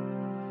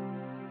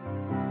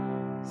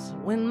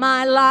 When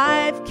my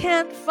life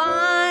can't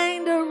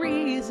find a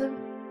reason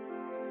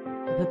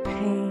for the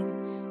pain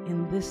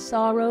in this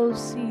sorrow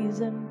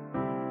season,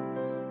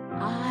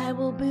 I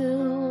will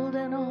build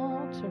an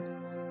altar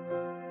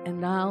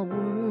and I'll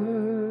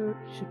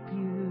worship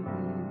you.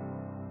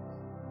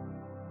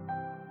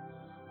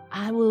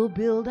 I will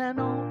build an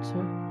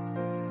altar.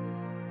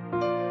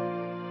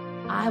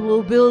 I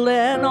will build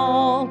an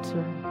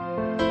altar.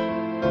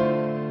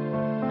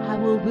 I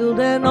will build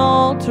an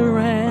altar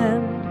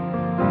and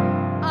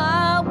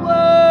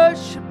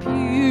worship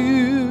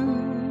you.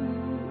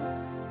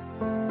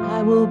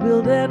 I will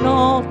build an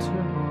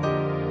altar.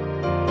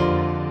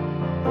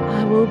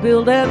 I will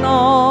build an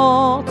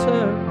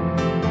altar.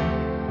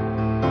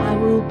 I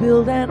will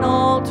build an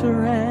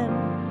altar and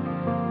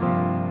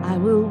I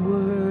will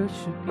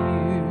worship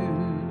you.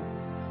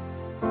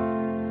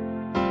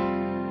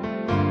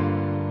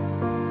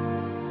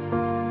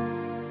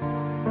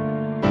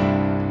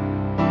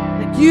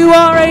 That you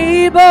are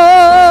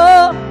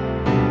able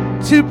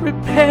to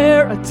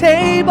prepare a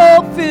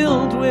table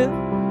filled with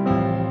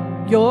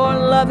your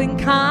loving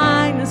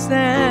kindness,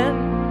 and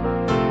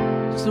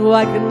so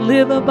I can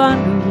live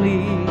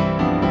abundantly.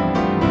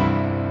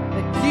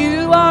 That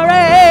you are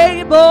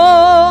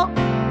able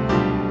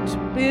to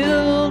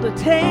build a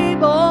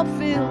table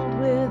filled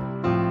with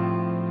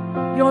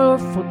your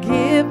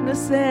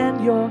forgiveness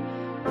and your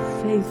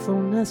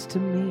faithfulness to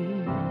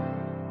me.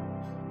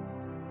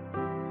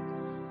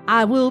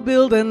 I will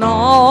build an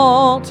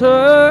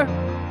altar.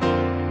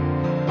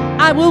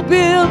 I will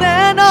build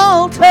an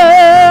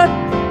altar.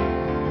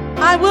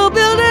 I will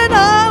build an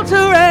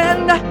altar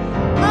and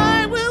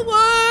I will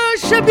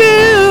worship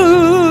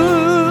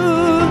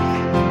you.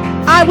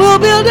 I will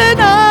build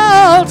an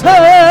altar.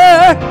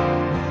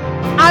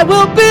 I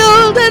will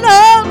build an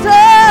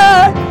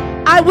altar.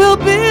 I will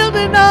build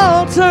an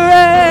altar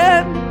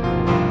and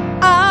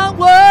I'll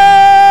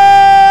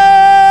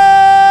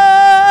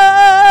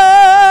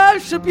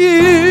worship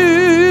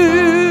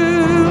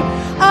you.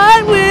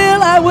 I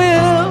will. I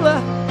will.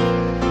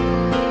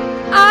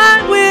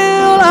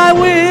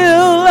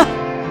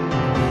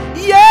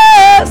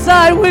 Yes,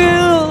 I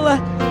will.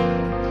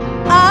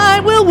 I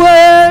will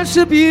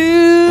worship you.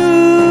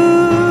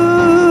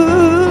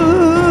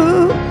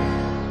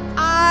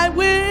 I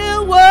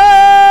will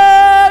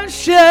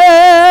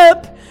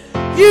worship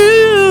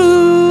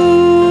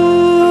you.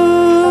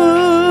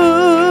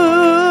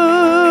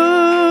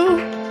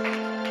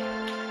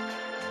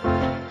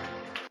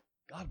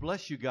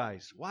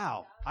 guys.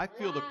 Wow. I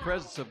feel the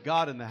presence of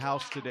God in the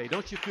house today.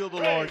 Don't you feel the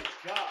Lord?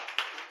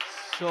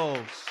 So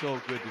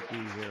good to be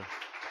here.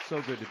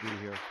 So good to be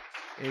here.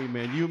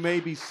 Amen. You may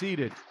be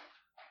seated.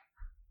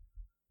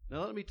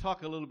 Now let me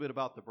talk a little bit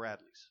about the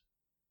Bradleys.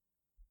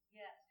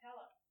 Yes, tell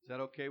us. Is that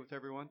okay with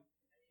everyone?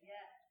 Yes.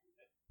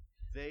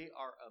 They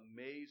are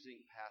amazing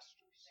pastors.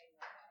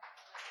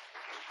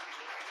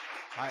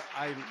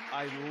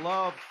 I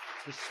love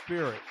the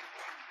spirit.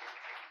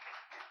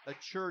 A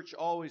church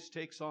always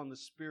takes on the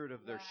spirit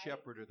of their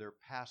shepherd or their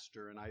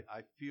pastor, and I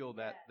feel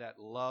that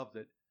love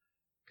that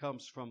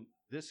comes from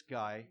this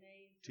guy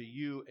to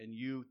you and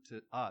you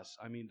to us.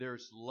 I mean,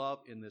 there's love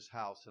in this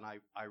house, and I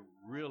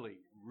really,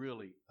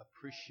 really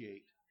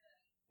appreciate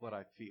what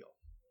I feel.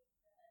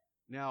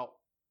 Now,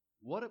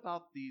 what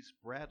about these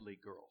Bradley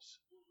girls?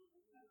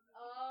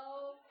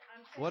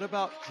 What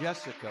about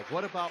Jessica?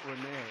 What about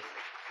Renee?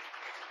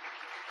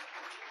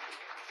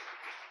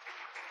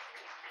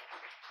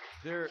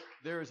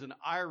 There is an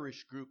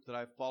Irish group that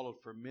I've followed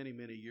for many,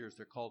 many years.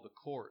 They're called the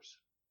Corrs.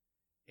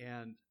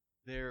 And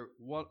they're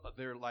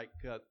like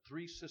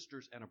three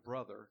sisters and a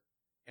brother.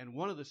 And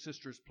one of the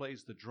sisters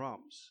plays the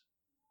drums.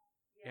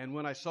 And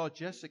when I saw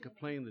Jessica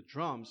playing the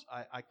drums,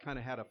 I kind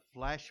of had a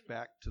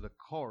flashback to the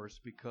Corrs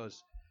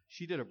because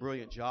she did a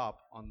brilliant job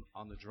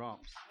on the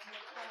drums.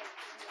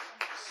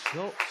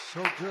 So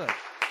good.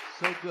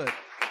 So good.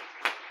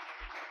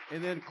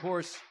 And then, of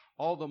course,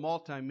 all the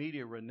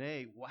multimedia,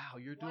 Renee, wow,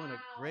 you're doing a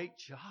great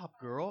job,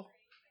 girl.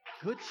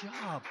 Good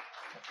job.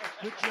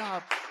 Good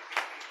job.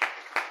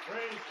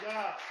 Praise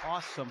God.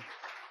 Awesome.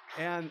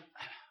 And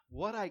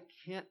what I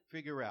can't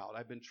figure out,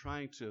 I've been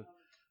trying to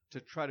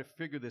try to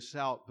figure this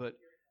out, but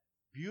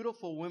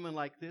beautiful women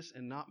like this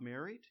and not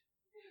married?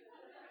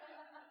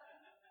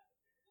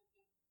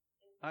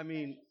 I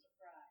mean,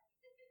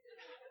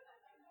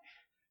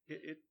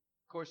 of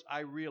course, I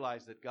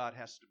realize that God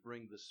has to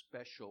bring the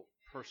special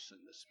person,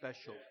 the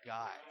special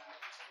guy.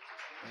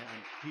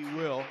 And He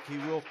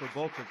will for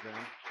both of them.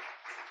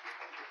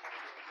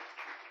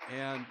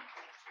 And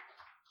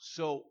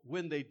so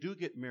when they do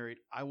get married,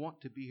 I want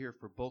to be here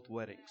for both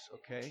weddings,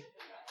 okay?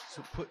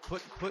 So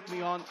put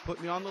me on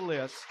the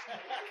list.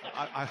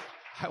 I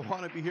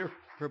want to be here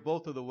for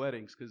both of the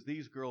weddings because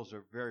these girls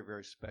are very,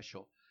 very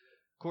special.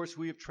 Of course,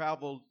 we have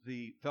traveled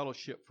the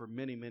fellowship for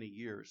many, many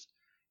years.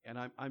 And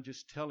I'm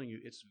just telling you,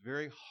 it's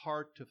very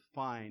hard to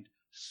find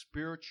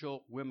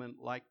spiritual women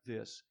like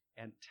this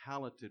and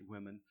talented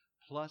women.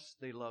 Plus,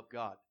 they love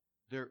God.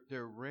 They're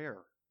rare.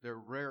 They're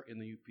rare in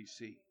the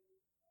UPC.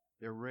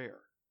 They're rare.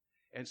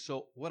 And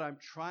so what I'm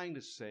trying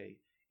to say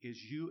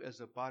is you as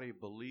a body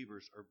of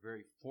believers are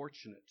very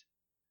fortunate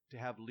to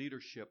have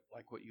leadership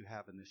like what you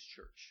have in this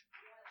church.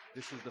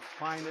 This is the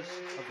finest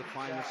of the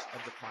finest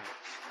of the finest.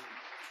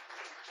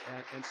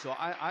 And so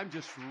I'm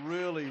just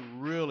really,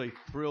 really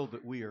thrilled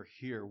that we are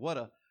here. What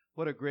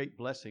a great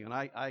blessing. And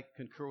I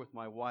concur with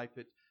my wife.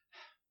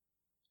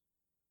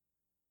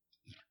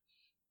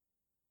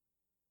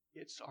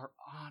 It's our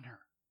honor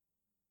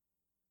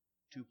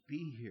to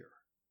be here.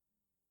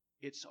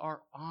 It's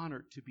our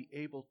honor to be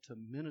able to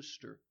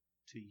minister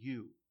to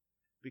you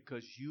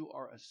because you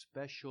are a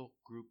special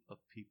group of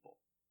people.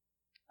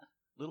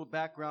 Little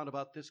background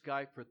about this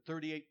guy. For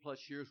 38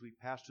 plus years, we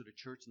pastored a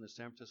church in the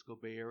San Francisco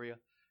Bay Area.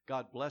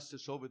 God blessed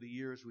us over the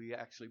years. We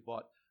actually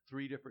bought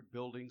 3 different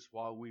buildings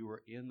while we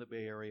were in the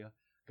Bay Area.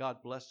 God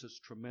blessed us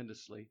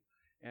tremendously.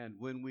 And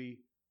when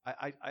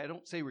I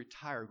don't say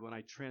retired, when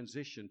I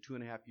transitioned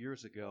 2.5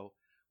 years ago,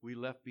 we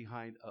left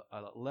behind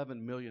an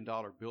 $11 million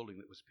building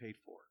that was paid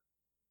for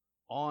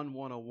on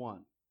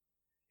 101.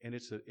 And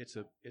it's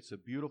a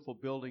beautiful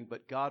building,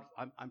 but God,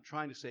 I'm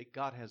trying to say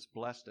God has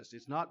blessed us.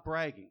 It's not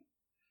bragging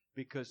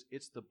because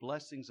it's the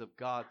blessings of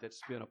God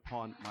that's been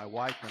upon my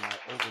wife and I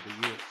over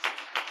the years.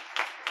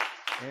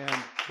 And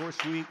of course,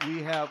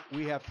 we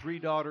have 3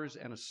 daughters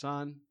and a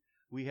son.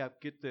 We have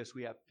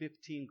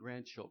 15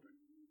 grandchildren.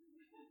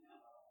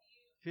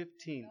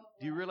 15.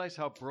 Do you realize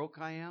how broke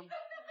I am?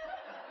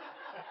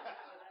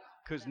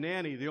 Because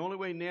Nanny, the only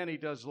way Nanny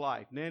does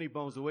life, Nanny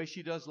Bones, the way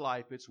she does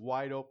life, it's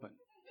wide open.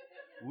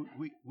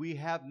 We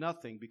have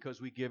nothing because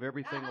we give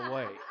everything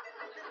away.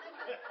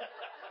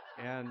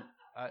 And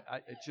I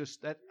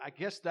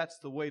guess that's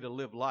the way to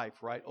live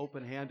life, right?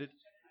 Open-handed.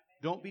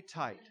 Don't be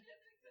tight.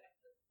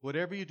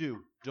 Whatever you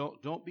do,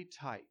 don't be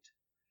tight.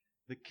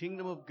 The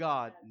kingdom of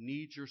God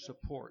needs your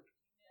support.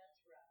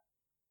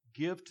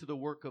 Give to the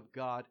work of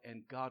God,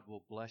 and God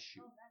will bless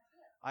you.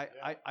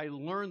 I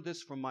learned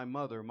this from my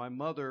mother. My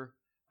mother,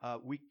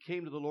 we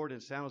came to the Lord in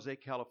San Jose,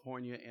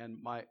 California, and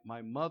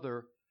my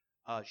mother,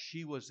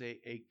 she was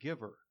a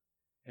giver.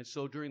 And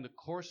so during the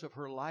course of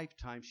her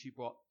lifetime, she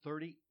bought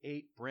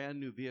 38 brand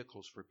new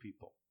vehicles for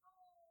people.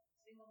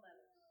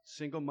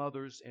 Single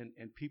mothers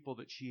and people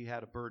that she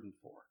had a burden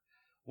for.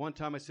 One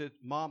time I said,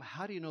 Mom,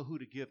 how do you know who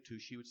to give to?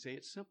 She would say,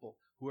 it's simple.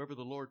 Whoever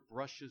the Lord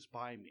brushes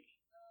by me.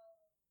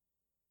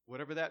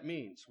 Whatever that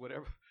means,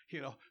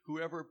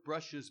 whoever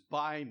brushes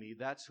by me,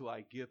 that's who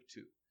I give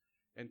to.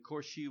 And of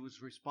course, she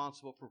was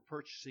responsible for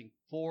purchasing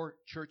 4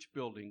 church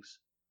buildings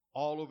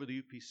all over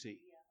the UPC.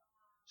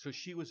 So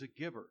she was a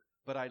giver.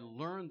 But I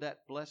learned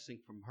that blessing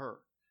from her.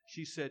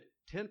 She said,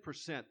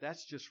 10%,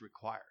 that's just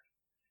required.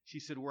 She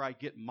said, where I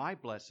get my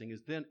blessing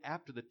is then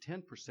after the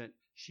 10%,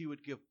 she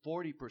would give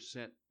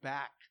 40%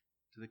 back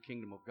to the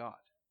kingdom of God.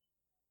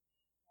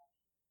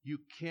 You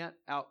can't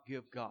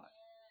outgive God.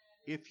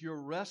 If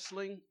you're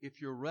wrestling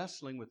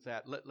with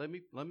that, let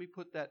me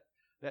put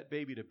that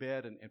baby to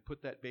bed and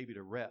put that baby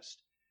to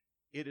rest.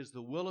 It is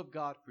the will of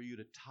God for you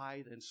to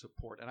tithe and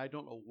support. And I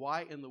don't know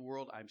why in the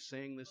world I'm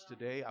saying this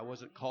today. I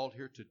wasn't called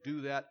here to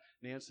do that.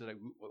 Nan said,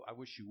 I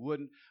wish you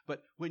wouldn't.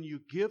 But when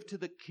you give to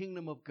the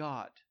kingdom of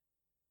God,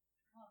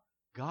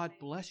 God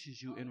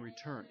blesses you in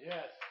return.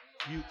 Yes.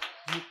 You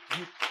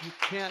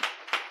can't.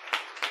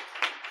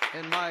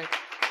 And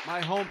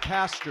my home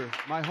pastor,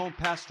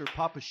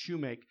 Papa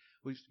Shoemake,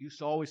 used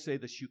to always say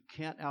this: you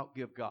can't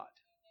outgive God.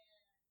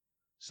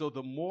 So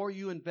the more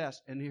you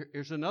invest, and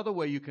here's another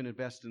way you can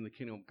invest in the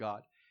kingdom of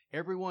God.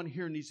 Everyone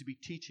here needs to be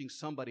teaching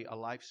somebody a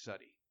life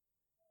study.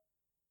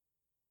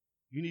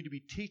 You need to be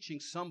teaching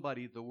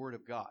somebody the Word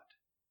of God.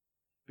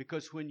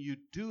 Because when you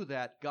do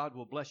that, God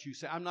will bless you. You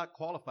say, I'm not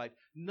qualified.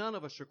 None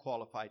of us are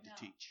qualified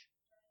to teach.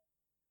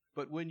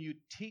 But when you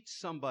teach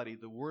somebody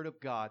the Word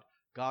of God,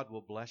 God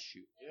will bless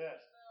you. Yes.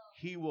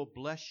 He will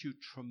bless you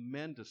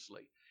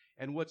tremendously.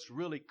 And what's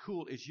really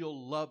cool is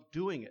you'll love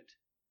doing it.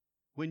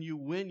 When you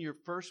win your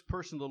first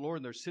person to the Lord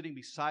and they're sitting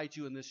beside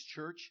you in this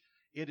church,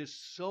 it is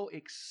so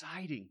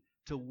exciting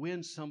to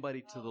win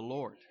somebody to the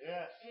Lord.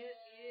 Yes.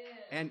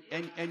 And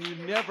you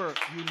never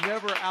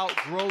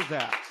outgrow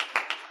that.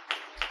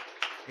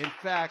 In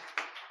fact,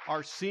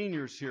 our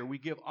seniors here, we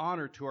give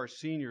honor to our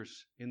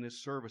seniors in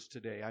this service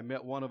today. I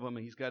met one of them,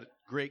 and he's got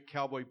great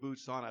cowboy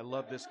boots on. I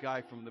love this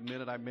guy from the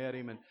minute I met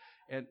him.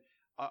 And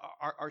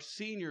our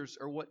seniors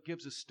are what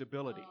gives us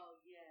stability.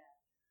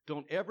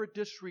 Don't ever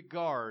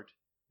disregard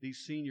these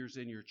seniors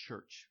in your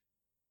church,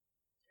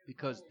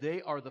 because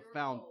they are the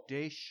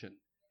foundation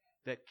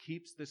that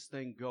keeps this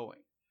thing going.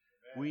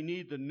 We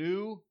need the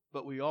new,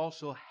 but we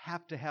also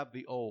have to have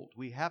the old.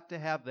 We have to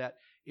have that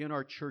in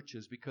our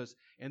churches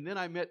and then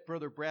I met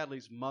Brother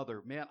Bradley's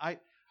mother. Man, I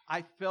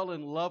fell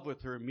in love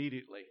with her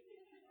immediately.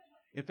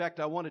 In fact,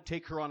 I want to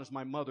take her on as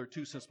my mother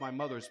too, since my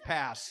mother's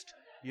passed.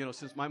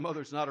 Since my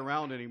mother's not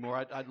around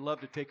anymore, I'd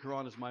love to take her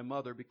on as my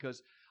mother,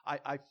 because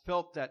I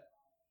felt that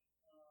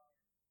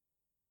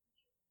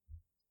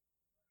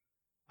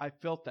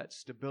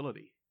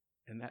stability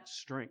and that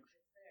strength.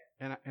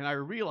 And I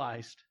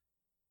realized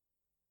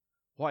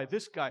why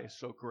this guy is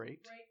so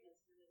great.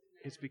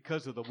 It's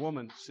because of the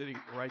woman sitting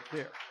right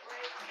there.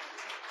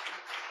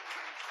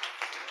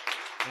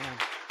 And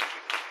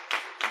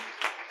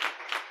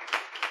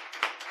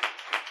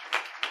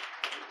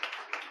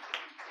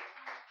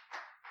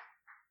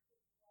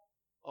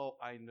oh,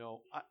 I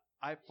know.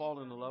 I've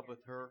fallen in love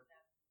with her.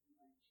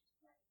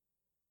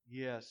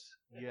 Yes.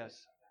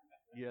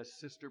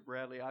 Sister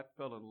Bradley, I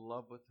fell in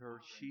love with her.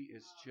 She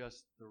is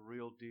just the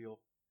real deal.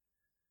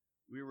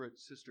 We were at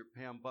Sister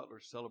Pam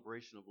Butler's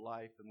celebration of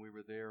life, and we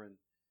were there, and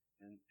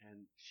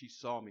she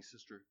saw me.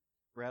 Sister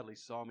Bradley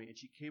saw me, and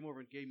she came over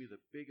and gave me the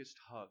biggest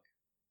hug.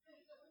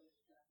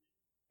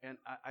 And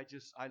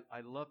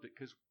I loved it,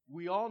 because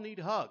we all need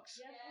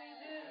hugs.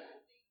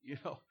 Yes,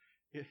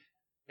 we do.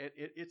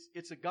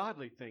 It's a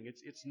godly thing.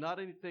 It's not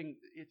anything.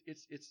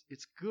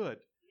 It's good.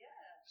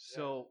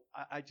 So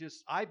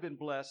I've been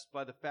blessed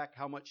by the fact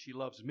how much she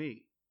loves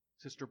me,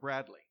 Sister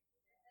Bradley.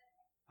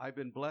 I've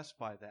been blessed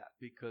by that,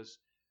 because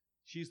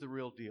she's the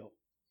real deal.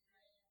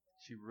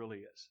 She really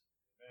is.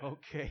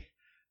 Okay.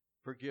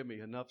 Forgive me.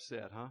 Enough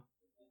said, huh?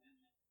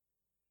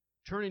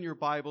 Turn in your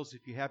Bibles,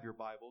 if you have your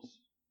Bibles,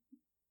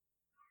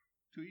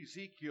 to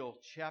Ezekiel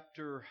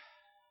chapter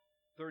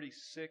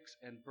 36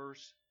 and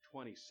verse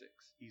 26.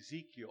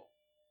 Ezekiel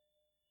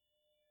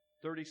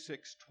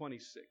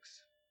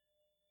 36:26.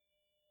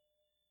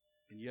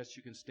 And yes,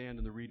 you can stand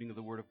in the reading of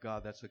the Word of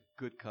God. That's a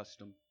good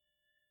custom.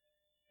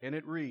 And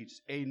it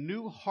reads, "A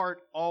new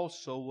heart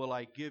also will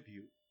I give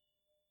you,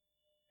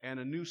 and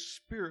a new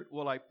spirit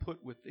will I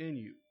put within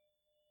you.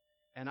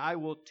 And I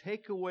will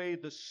take away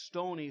the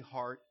stony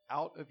heart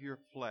out of your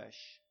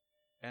flesh,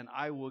 and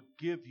I will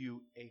give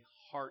you a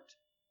heart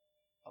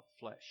of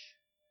flesh."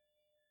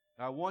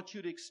 Now, I want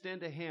you to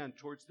extend a hand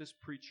towards this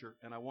preacher,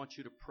 and I want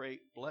you to pray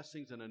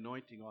blessings and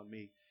anointing on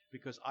me,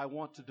 because I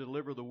want to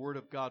deliver the Word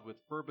of God with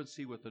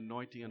fervency, with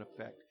anointing and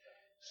effect.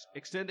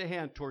 Extend a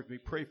hand towards me.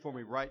 Pray for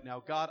me right now.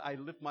 God, I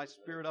lift my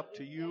spirit up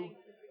to you.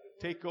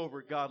 Take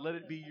over, God. Let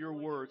it be your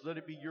words. Let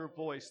it be your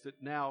voice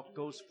that now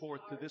goes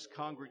forth to this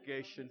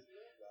congregation.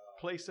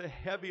 Place a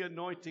heavy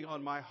anointing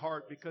on my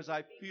heart, because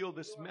I feel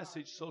this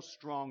message so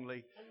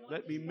strongly.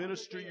 Let me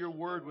minister your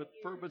word with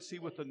fervency,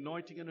 with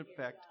anointing and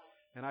effect.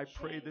 And I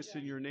pray this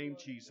in your name,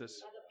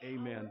 Jesus.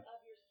 Amen.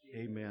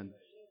 Amen.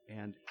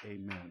 And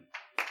amen.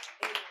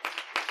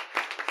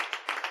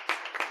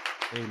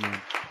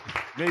 Amen.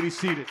 You may be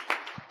seated.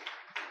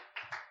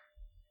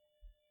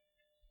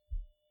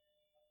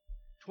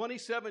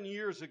 27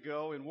 years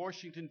ago in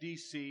Washington,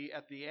 D.C.,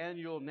 at the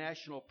annual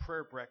National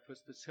Prayer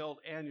Breakfast that's held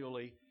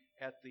annually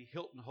at the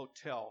Hilton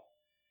Hotel,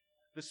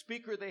 The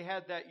speaker they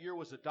had that year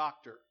was a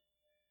doctor.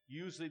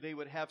 Usually they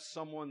would have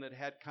someone that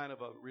had kind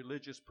of a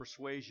religious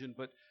persuasion,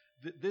 but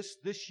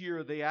this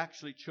year they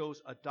actually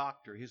chose a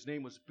doctor. His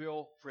name was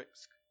Bill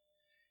Fritz,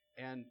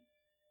 and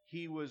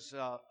he was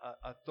a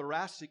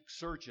thoracic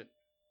surgeon,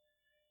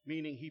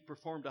 meaning he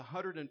performed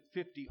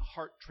 150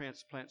 heart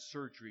transplant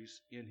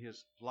surgeries in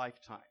his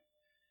lifetime.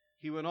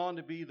 He went on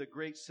to be the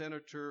great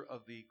senator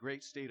of the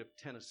great state of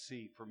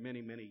Tennessee for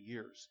many, many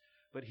years.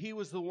 But he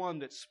was the one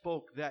that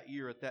spoke that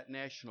year at that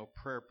national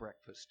prayer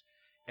breakfast.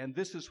 And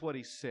this is what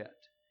he said.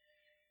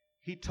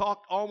 He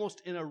talked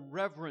almost in a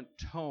reverent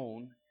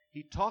tone.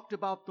 He talked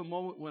about the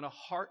moment when a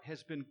heart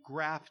has been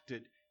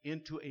grafted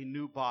into a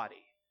new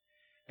body.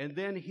 And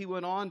then he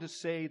went on to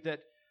say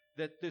that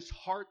this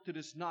heart that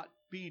is not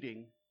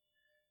beating,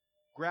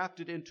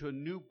 grafted into a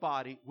new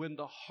body, when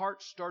the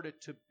heart started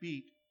to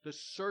beat, the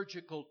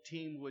surgical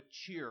team would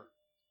cheer.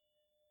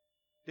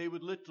 They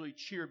would literally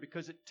cheer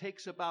because it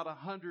takes about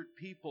 100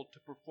 people to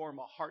perform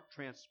a heart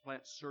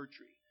transplant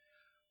surgery.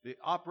 The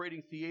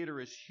operating theater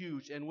is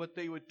huge, and what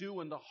they would do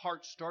when the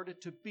heart started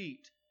to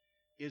beat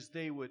is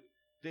they would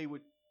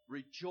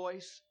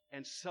rejoice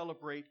and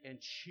celebrate and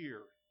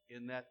cheer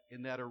in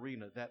that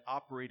arena, that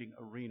operating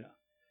arena.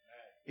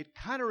 It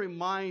kind of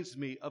reminds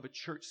me of a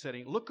church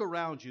setting. Look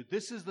around you.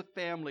 This is the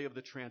family of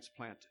the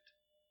transplanted.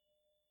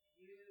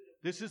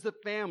 This is the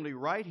family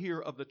right here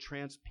of the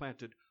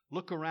transplanted.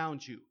 Look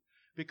around you.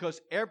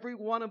 Because every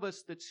one of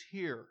us that's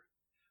here,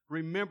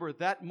 remember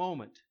that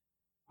moment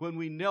when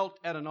we knelt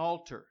at an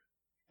altar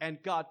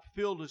and God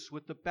filled us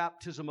with the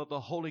baptism of the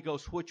Holy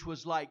Ghost, which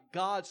was like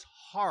God's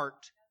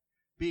heart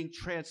being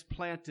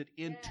transplanted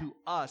into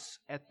us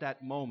at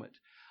that moment.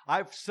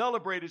 I've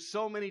celebrated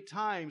so many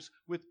times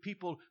with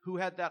people who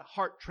had that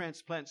heart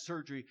transplant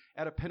surgery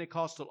at a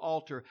Pentecostal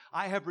altar.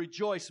 I have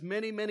rejoiced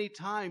many, many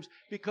times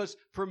because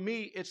for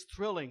me it's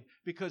thrilling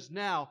because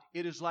now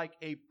it is like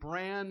a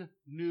brand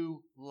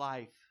new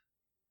life.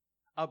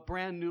 A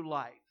brand new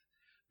life.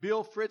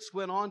 Bill Fritz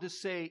went on to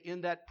say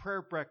in that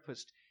prayer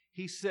breakfast,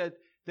 he said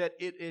that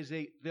it is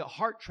the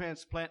heart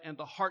transplant and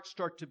the heart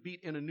start to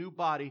beat in a new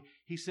body.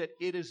 He said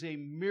it is a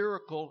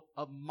miracle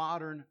of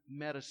modern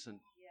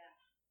medicine.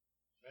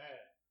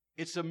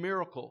 It's a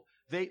miracle.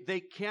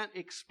 They can't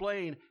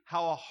explain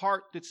how a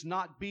heart that's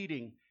not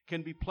beating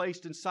can be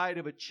placed inside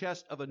of a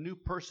chest of a new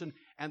person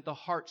and the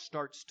heart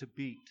starts to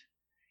beat.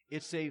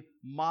 It's a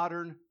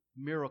modern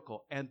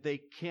miracle, and they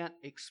can't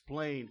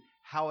explain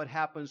how it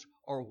happens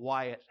or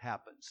why it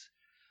happens.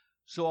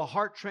 So a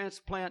heart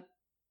transplant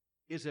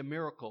is a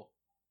miracle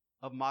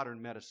of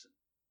modern medicine.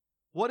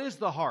 What is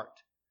the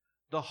heart?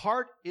 The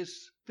heart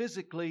is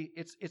physically,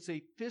 it's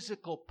a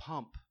physical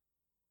pump.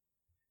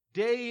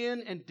 Day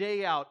in and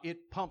day out,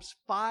 it pumps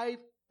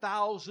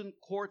 5,000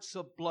 quarts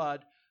of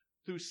blood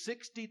through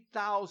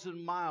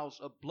 60,000 miles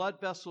of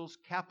blood vessels,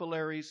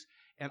 capillaries,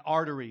 and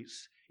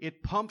arteries.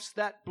 It pumps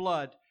that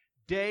blood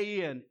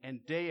day in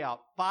and day out.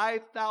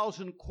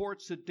 5,000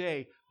 quarts a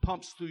day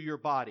pumps through your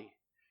body.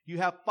 You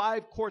have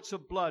 5 quarts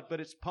of blood,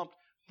 but it's pumped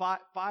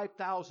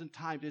 5,000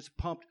 times. It's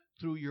pumped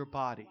through your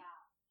body.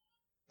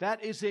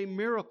 That is a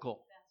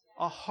miracle.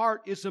 A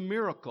heart is a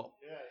miracle.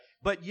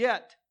 But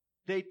yet,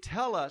 they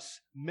tell us,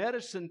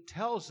 medicine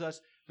tells us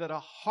that a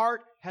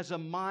heart has a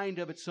mind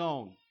of its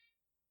own.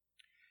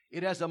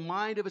 It has a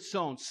mind of its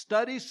own.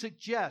 Studies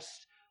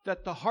suggest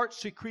that the heart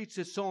secretes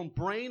its own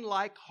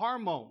brain-like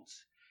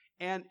hormones,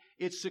 and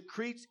it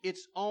secretes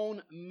its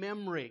own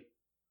memory.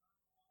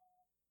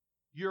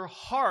 Your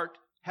heart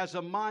has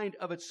a mind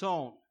of its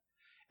own.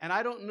 And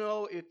I don't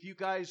know if you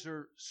guys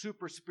are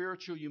super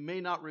spiritual. You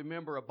may not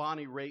remember a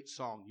Bonnie Raitt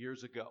song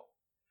years ago.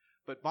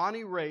 But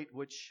Bonnie Raitt,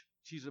 which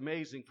she's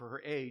amazing for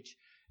her age,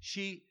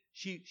 she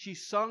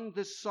sung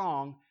this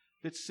song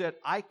that said,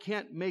 I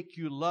can't make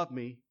you love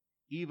me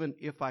even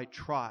if I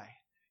try.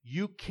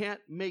 You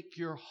can't make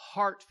your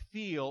heart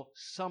feel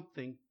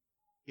something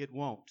it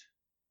won't.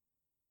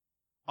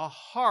 A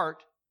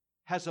heart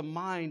has a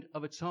mind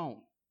of its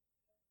own.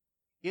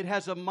 It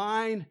has a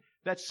mind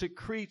that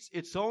secretes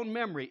its own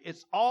memory.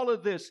 It's all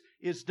of this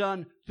is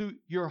done through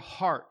your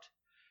heart.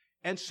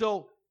 And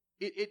so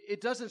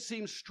it doesn't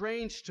seem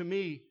strange to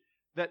me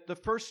that the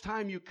first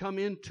time you come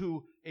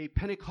into a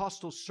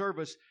Pentecostal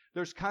service,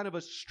 there's kind of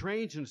a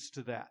strangeness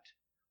to that.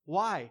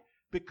 Why?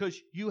 Because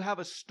you have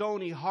a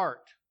stony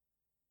heart.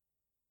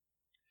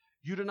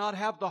 You do not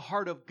have the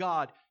heart of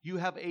God. You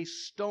have a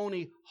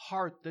stony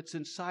heart that's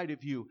inside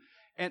of you.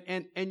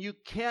 And you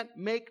can't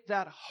make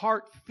that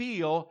heart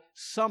feel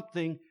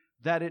something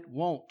that it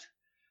won't.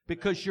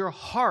 Because your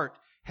heart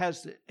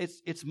has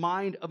its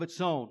mind of its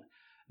own.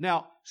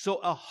 Now, so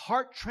a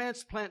heart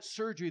transplant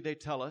surgery, they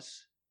tell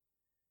us,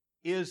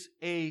 is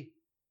a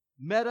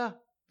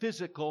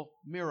metaphysical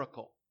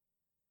miracle.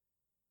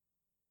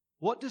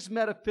 What does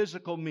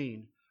metaphysical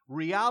mean?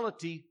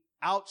 Reality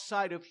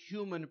outside of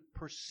human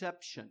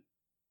perception.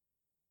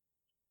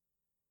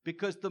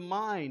 Because the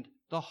mind,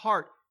 the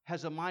heart,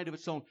 has a mind of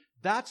its own.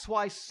 That's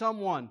why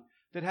someone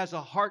that has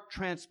a heart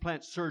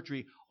transplant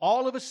surgery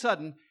all of a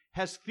sudden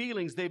has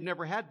feelings they've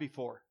never had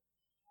before.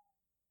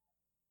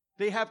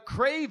 They have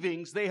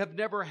cravings they have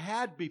never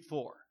had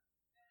before.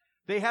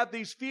 They have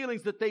these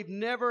feelings that they've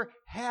never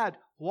had.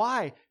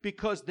 Why?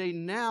 Because they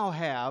now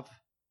have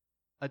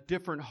a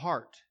different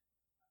heart.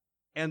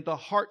 And the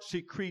heart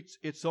secretes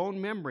its own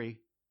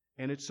memory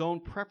and its own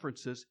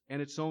preferences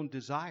and its own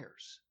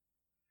desires.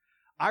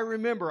 I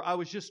remember I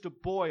was just a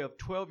boy of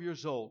 12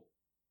 years old,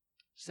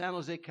 San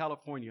Jose,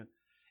 California,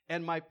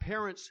 and my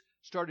parents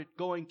started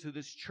going to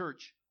this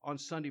church on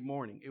Sunday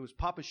morning. It was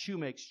Papa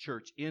Shoemake's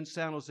church in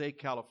San Jose,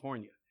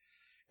 California.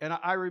 And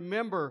I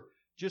remember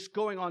just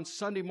going on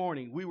Sunday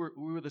morning. We were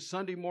the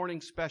Sunday morning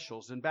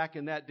specials, and back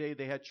in that day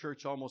they had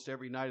church almost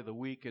every night of the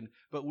week,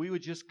 but we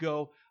would just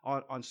go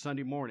on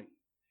Sunday morning.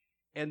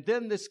 And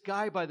then this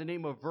guy by the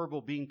name of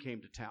Verbal Bean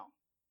came to town,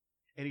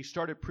 and he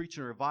started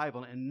preaching a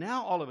revival. And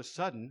now all of a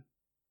sudden,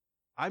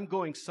 I'm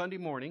going Sunday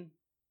morning,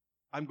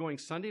 I'm going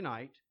Sunday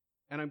night,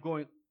 and I'm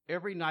going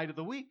every night of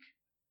the week.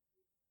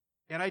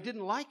 And I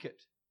didn't like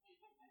it.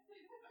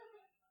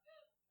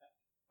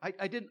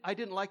 I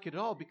didn't like it at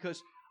all,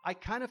 because I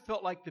kind of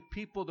felt like the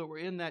people that were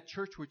in that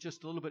church were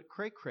just a little bit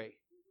cray-cray.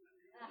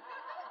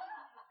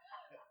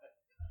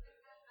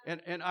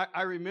 And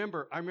I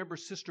remember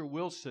Sister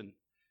Wilson.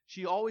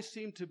 She always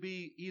seemed to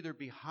be either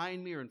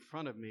behind me or in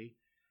front of me,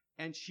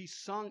 and she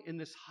sung in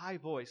this high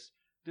voice.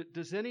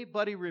 Does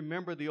anybody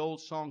remember the old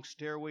song,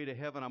 Stairway to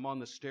Heaven? I'm on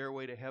the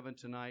stairway to heaven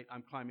tonight.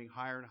 I'm climbing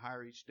higher and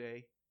higher each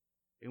day.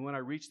 And when I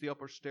reach the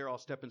upper stair, I'll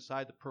step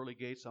inside the pearly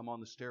gates. I'm on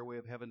the stairway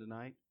of heaven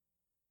tonight.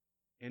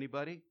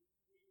 Anybody?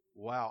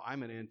 Wow,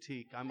 I'm an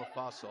antique. I'm a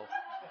fossil. We are,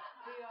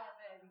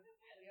 baby.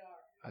 We are.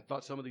 I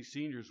thought some of these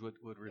seniors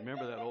would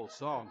remember that old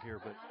song here,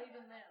 but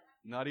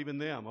not even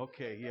them.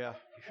 Okay, yeah,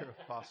 you're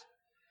a fossil.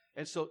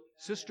 And so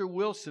Sister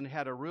Wilson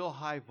had a real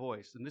high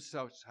voice, and this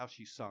is how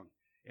she sung.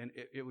 And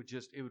it would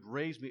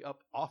raise me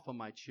up off of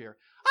my chair.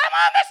 I'm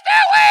on the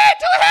stairway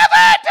to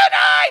heaven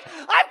tonight.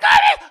 I'm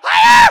climbing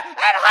higher and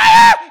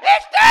higher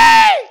each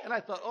day. And I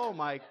thought, oh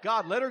my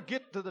God, let her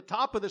get to the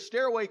top of the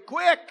stairway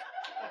quick.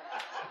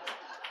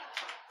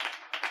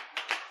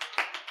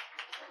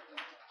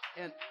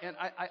 And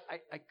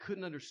I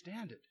couldn't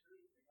understand it.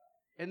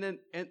 And then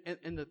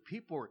and the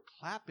people were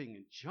clapping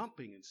and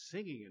jumping and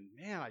singing, and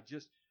man, I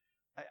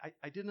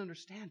didn't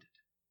understand it.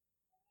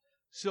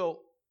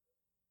 So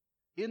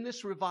in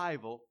this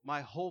revival,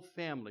 my whole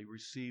family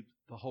received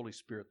the Holy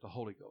Spirit, the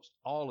Holy Ghost.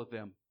 All of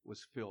them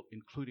was filled,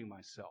 including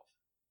myself.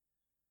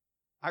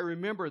 I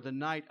remember the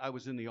night I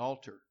was in the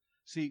altar.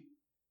 See,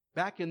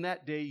 back in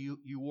that day,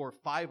 you wore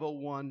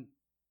 501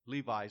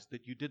 Levi's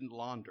that you didn't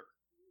launder.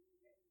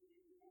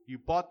 You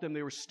bought them,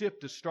 they were stiff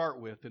to start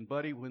with. And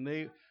buddy, when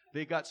they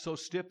got so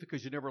stiff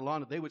because you never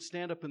laundered, they would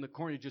stand up in the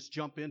corner and just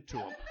jump into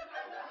them.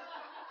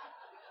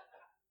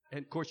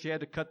 And of course, you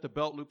had to cut the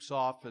belt loops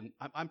off. And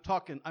I'm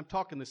talking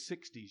the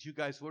 60s. You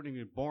guys weren't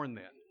even born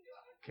then.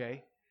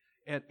 Okay?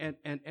 And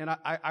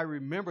I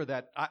remember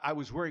that. I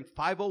was wearing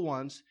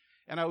 501s,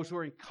 and I was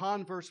wearing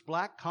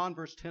black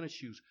Converse tennis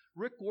shoes.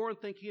 Rick Warren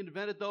think he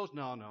invented those?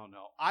 No.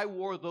 I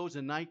wore those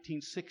in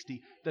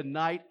 1960, the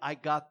night I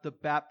got the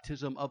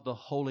baptism of the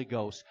Holy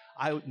Ghost.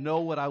 I know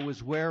what I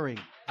was wearing.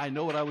 But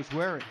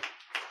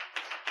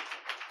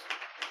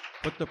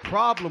the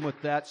problem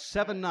with that,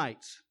 7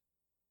 nights,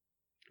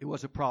 it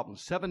was a problem.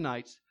 7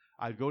 nights,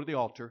 I'd go to the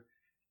altar,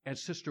 and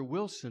Sister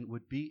Wilson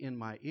would be in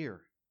my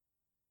ear.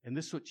 And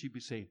this is what she'd be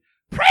saying.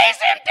 Praise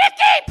Him,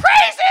 Dickie!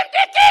 Praise Him,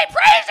 Dickie!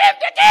 Praise Him,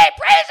 Dickie!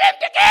 Praise Him,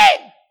 Dickie!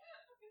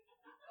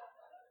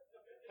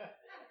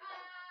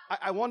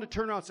 I wanted to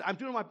turn around and say, I'm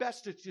doing my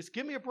best to just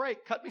give me a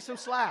break. Cut me some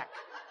slack.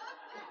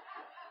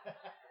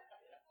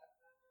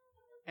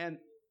 And,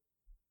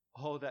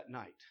 that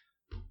night.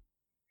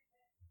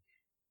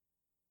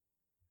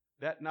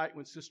 That night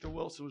when Sister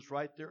Wilson was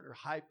right there in her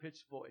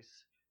high-pitched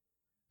voice.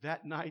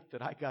 That night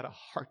that I got a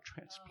heart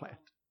transplant.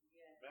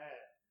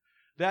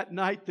 That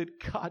night that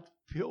God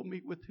filled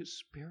me with His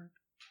Spirit.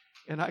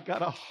 And I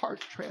got a heart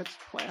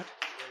transplant.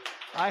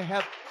 I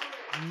have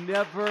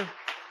never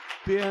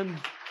been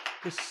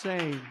the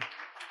same.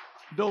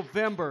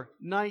 November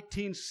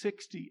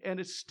 1960, and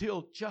it's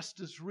still just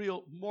as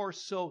real, more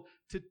so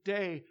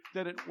today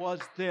than it was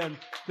then.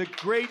 The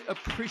great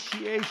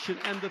appreciation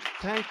and the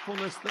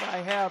thankfulness that I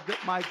have that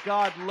my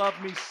God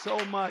loved me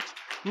so much.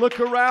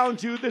 Look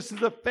around you. This is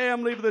the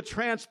family of the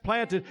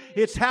transplanted.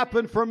 It's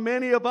happened for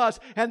many of us,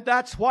 and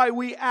that's why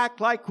we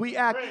act like we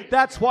act.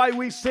 That's why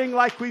we sing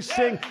like we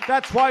sing.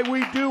 That's why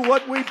we do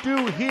what we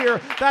do here.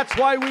 That's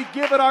why we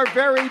give it our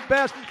very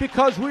best,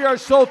 because we are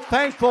so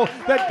thankful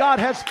that God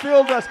has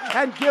filled us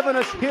and given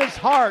us His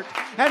heart.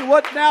 And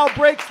what now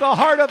breaks the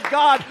heart of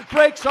God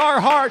breaks our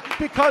heart,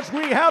 because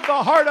we have the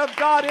heart of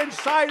God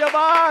inside of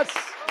us.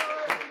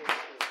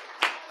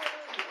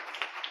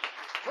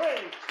 Praise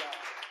God.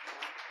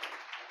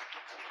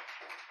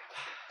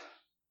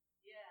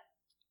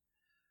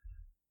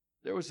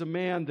 There was a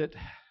man that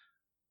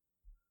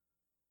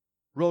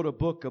wrote a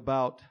book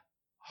about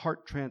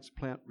heart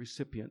transplant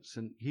recipients,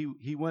 and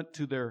he went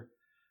to their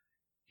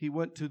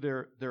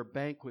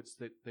banquets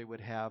that they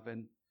would have,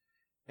 and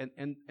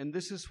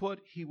this is what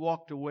he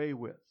walked away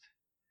with,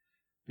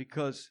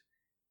 because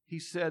he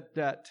said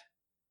that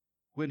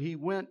when he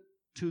went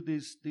to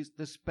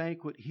this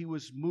banquet, he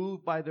was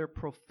moved by their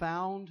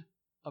profound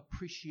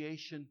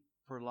appreciation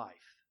for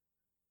life.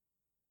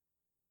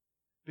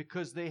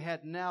 Because they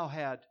had now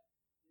had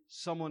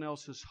someone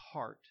else's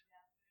heart.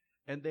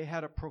 And they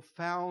had a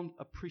profound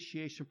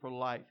appreciation for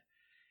life.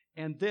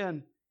 And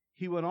then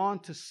he went on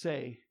to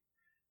say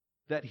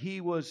that he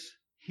was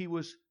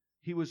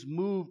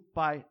moved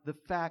by the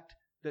fact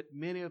that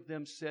many of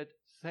them said,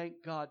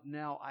 thank God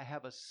now I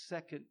have a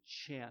second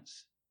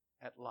chance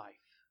at life.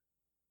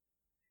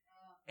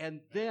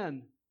 And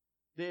then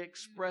they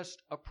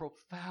expressed a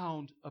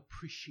profound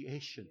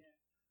appreciation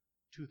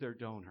to their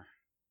donor.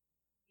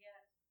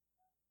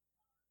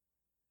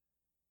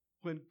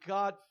 When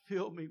God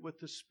filled me with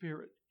the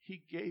Spirit,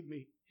 He gave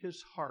me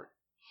His heart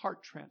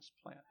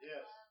transplant.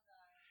 Yes.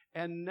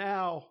 And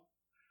now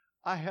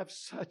I have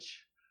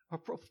such a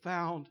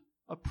profound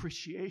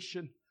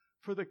appreciation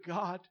for the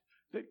God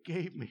that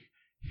gave me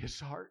His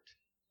heart.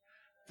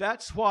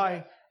 That's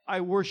why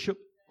I worship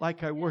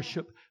like I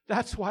worship.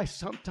 That's why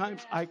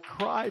sometimes I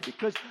cry,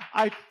 because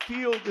I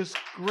feel this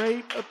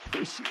great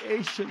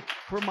appreciation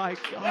for my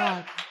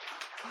God.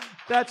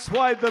 That's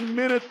why the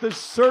minute the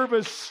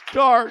service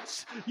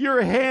starts,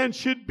 your hand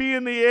should be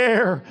in the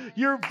air.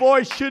 Your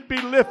voice should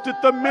be lifted.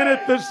 The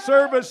minute the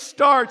service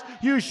starts,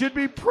 you should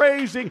be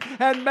praising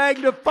and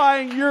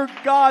magnifying your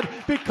God,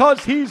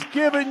 because He's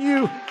given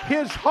you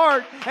His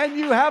heart and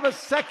you have a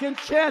second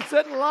chance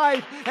at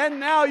life. And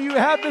now you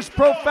have this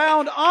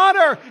profound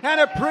honor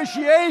and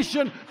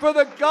appreciation for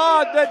the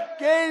God that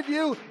gave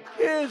you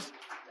His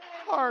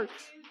heart.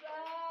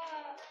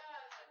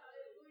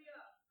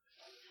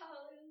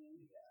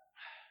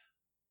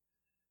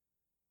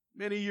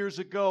 Many years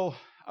ago,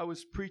 I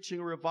was preaching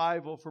a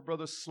revival for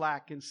Brother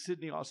Slack in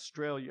Sydney,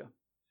 Australia.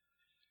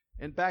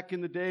 And back in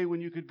the day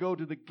when you could go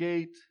to the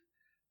gate,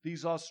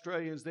 these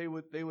Australians, they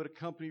would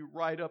accompany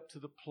right up to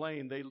the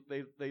plane.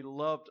 They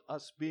loved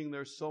us being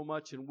there so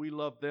much, and we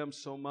loved them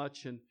so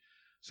much. And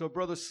so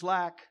Brother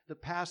Slack, the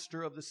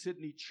pastor of the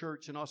Sydney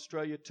church in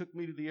Australia, took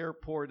me to the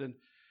airport,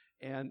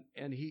 and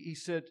he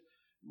said,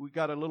 we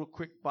got a little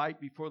quick bite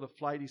before the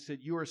flight. He said,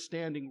 you are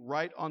standing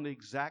right on the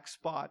exact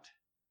spot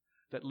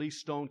that Lee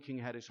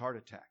Stoneking had his heart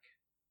attack.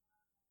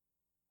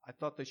 I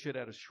thought they should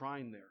have had a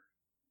shrine there.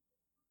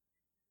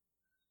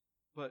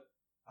 But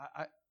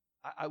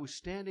I was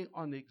standing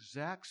on the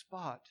exact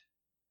spot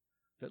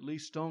that Lee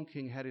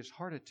Stoneking had his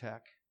heart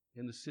attack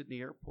in the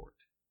Sydney airport.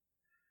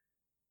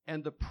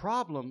 And the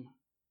problem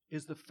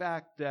is the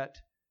fact that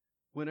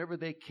whenever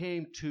they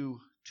came to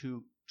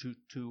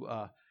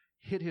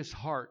hit his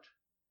heart,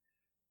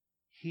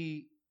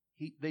 they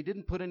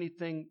didn't put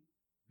anything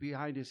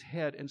behind his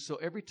head, and so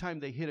every time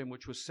they hit him,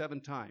 which was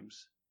 7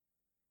 times,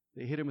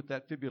 they hit him with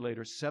that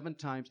defibrillator 7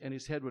 times, and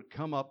his head would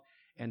come up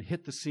and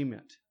hit the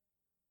cement.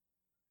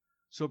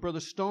 So Brother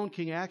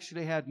Stoneking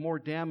actually had more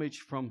damage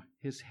from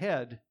his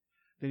head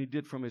than he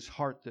did from his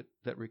heart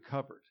that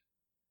recovered.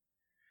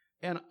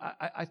 And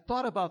I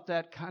thought about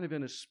that kind of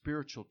in a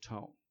spiritual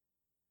tone.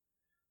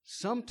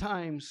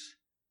 Sometimes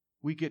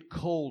we get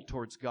cold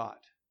towards God.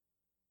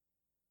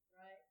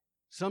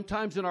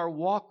 Sometimes in our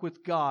walk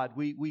with God,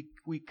 we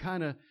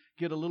kind of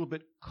get a little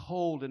bit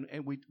cold,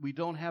 and we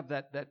don't have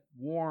that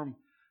warm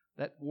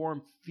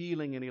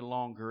feeling any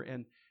longer.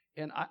 And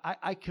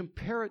I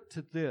compare it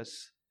to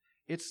this.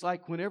 It's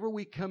like whenever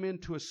we come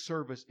into a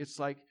service, it's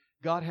like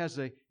God has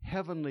a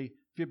heavenly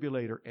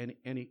defibrillator, and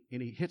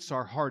he hits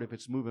our heart if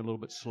it's moving a little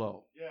bit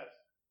slow. Yes.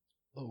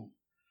 Boom.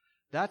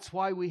 That's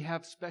why we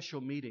have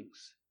special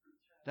meetings.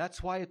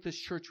 That's why at this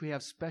church we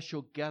have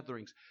special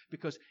gatherings,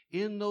 because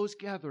in those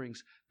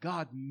gatherings,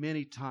 God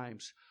many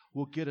times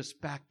will get us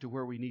back to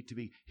where we need to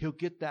be. He'll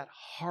get that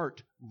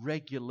heart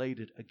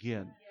regulated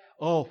again.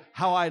 Oh,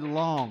 how I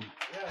long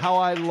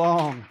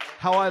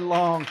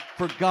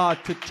for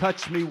God to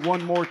touch me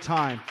one more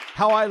time.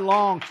 How I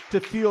long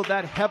to feel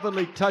that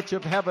heavenly touch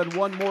of heaven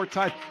one more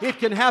time. It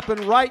can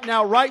happen right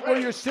now, right where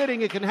you're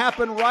sitting. It can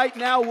happen right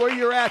now where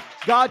you're at.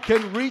 God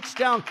can reach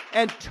down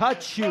and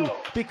touch you,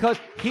 because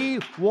He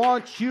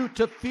wants you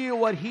to feel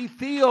what He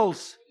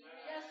feels.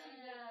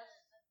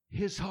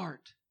 His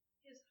heart.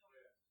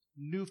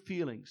 New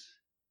feelings,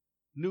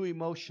 new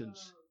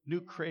emotions,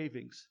 new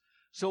cravings.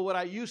 So what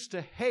I used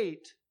to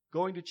hate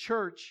going to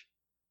church,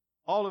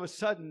 all of a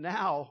sudden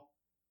now,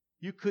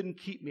 you couldn't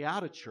keep me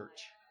out of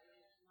church.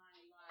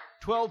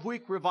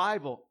 12-week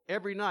revival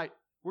every night.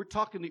 We're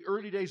talking the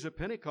early days of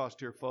Pentecost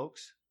here,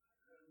 folks.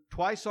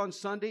 Twice on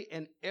Sunday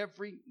and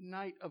every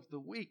night of the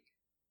week.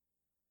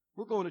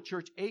 We're going to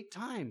church 8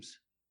 times.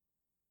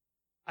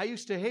 I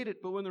used to hate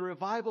it, but when the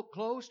revival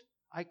closed,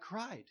 I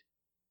cried.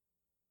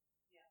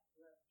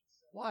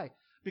 Why?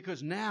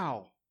 Because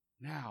now,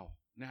 I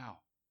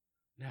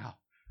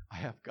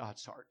have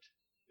God's heart.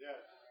 Yes.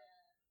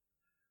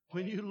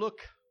 When you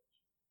look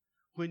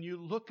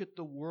at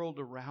the world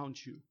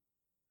around you,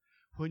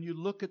 when you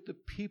look at the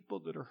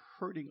people that are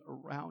hurting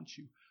around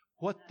you,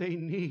 what they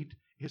need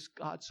is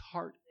God's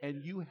heart,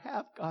 and you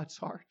have God's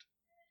heart.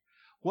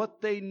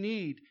 What they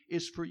need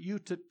is for you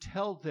to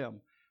tell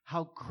them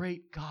how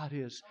great God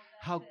is,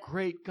 how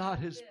great God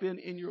has been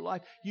in your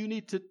life. You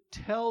need to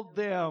tell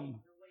them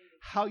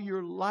how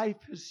your life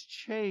has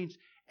changed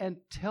and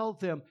tell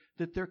them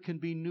that there can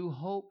be new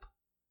hope.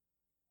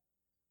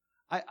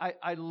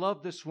 I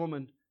love this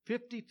woman.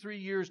 53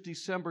 years,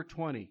 December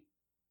 20.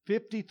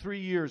 53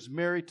 years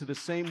married to the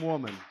same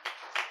woman.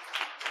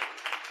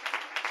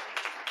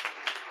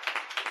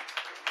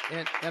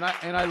 And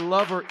I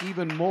love her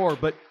even more.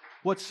 But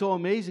what's so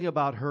amazing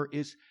about her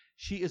is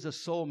she is a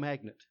soul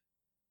magnet.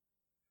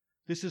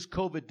 This is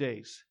COVID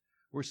days.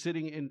 We're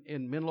sitting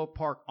in Menlo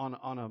Park on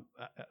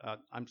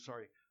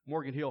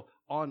Morgan Hill,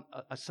 on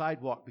a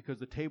sidewalk because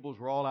the tables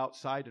were all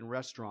outside in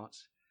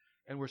restaurants.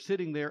 And we're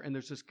sitting there, and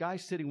there's this guy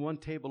sitting one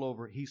table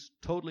over. He's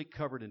totally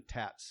covered in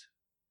tats.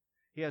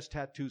 He has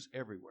tattoos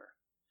everywhere.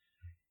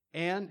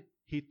 And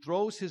he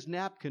throws his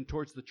napkin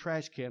towards the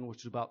trash can, which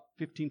is about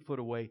 15 foot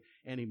away,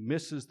 and he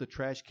misses the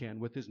trash can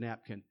with his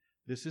napkin.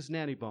 This is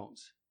Nanny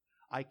Bones.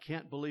 I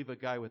can't believe a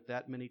guy with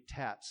that many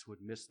tats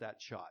would miss that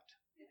shot.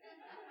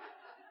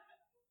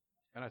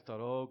 And I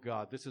thought, oh,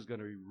 God, this is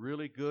going to be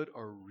really good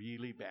or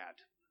really bad.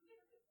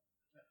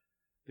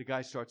 The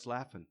guy starts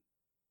laughing.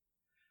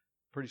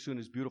 Pretty soon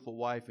his beautiful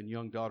wife and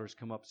young daughters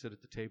come up, sit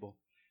at the table.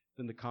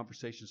 Then the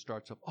conversation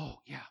starts up. Oh,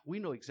 yeah, we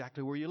know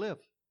exactly where you live.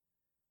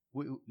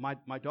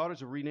 My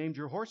daughters have renamed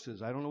your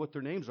horses. I don't know what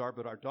their names are,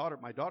 but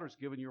my daughter's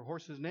given your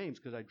horses names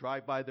because I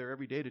drive by there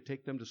every day to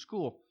take them to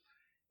school.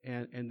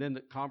 And then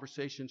the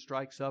conversation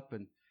strikes up,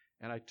 and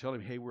I tell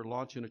him, hey, we're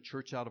launching a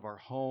church out of our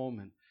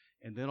home.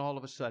 And then all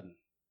of a sudden,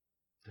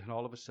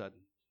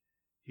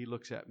 he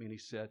looks at me and he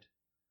said,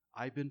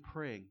 I've been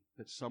praying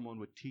that someone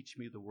would teach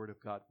me the Word of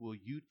God. Will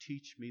you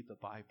teach me the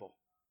Bible?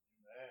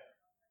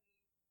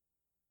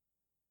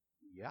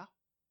 Amen. Yeah.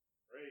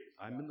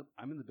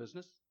 I'm in the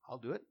business. I'll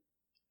do it.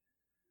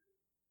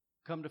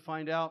 Come to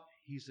find out,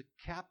 he's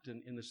a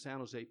captain in the San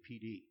Jose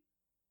PD.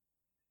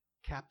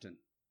 Captain.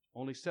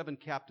 Only 7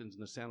 captains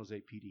in the San Jose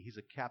PD. He's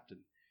a captain.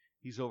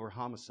 He's over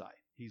homicide.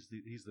 He's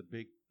the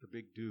big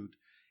dude.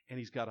 And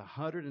he's got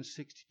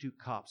 162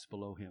 cops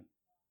below him.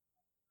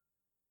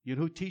 You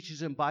know who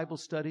teaches him Bible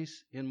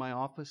studies in my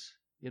office,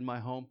 in my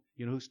home?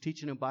 You know who's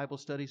teaching him Bible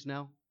studies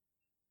now?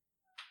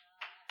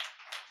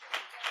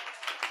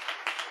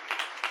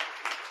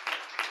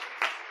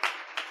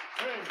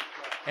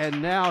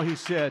 And now he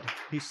said,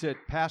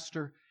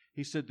 Pastor,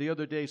 he said the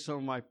other day some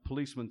of my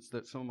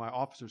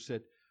officers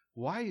said,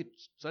 why are you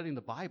studying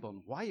the Bible?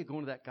 And why are you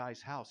going to that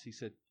guy's house? He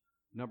said,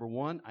 number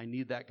 1, I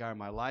need that guy in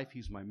my life.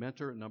 He's my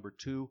mentor. And number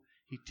 2,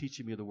 he's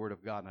teaching me the Word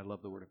of God, and I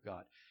love the Word of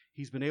God.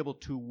 He's been able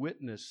to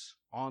witness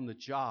on the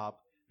job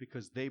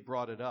because they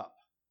brought it up.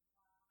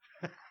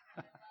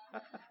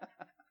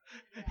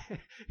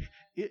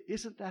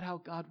 Isn't that how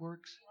God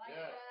works? Yes.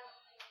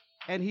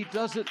 And he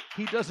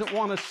doesn't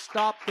want to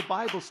stop the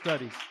Bible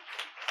studies.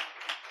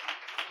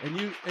 And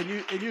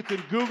you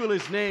can Google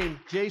his name,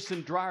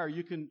 Jason Dreyer.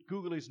 You can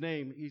Google his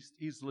name.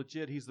 He's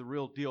legit. He's the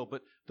real deal.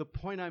 But the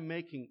point I'm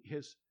making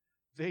is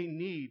they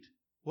need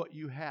what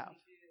you have.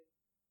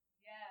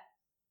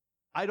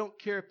 I don't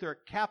care if they're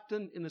a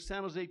captain in the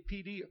San Jose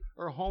PD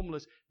or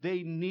homeless.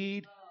 They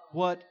need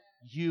what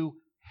you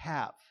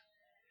have.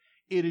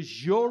 It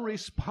is your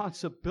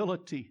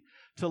responsibility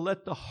to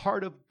let the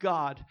heart of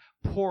God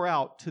pour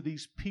out to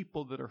these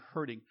people that are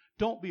hurting.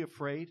 Don't be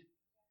afraid.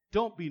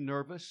 Don't be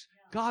nervous.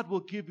 God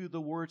will give you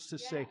the words to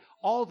say.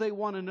 All they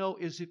want to know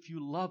is if you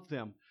love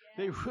them.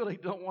 They really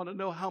don't want to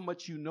know how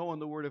much you know in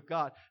the Word of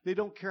God. They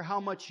don't care how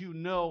much you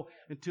know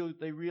until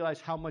they realize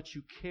how much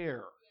you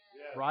care.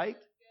 Right?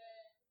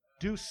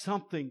 Do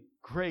something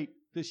great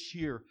this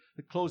year,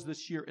 the close of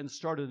this year and the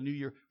start of the new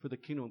year for the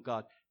kingdom of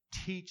God.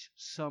 Teach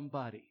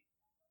somebody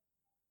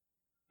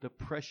the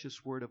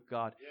precious Word of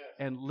God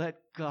and let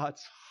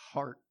God's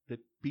heart that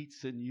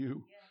beats in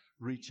you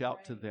reach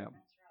out to them.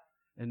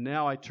 And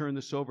now I turn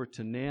this over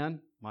to Nan,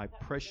 my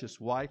precious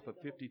wife of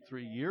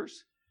 53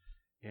 years,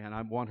 and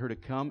I want her to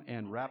come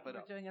and wrap it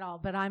up. We're doing it all,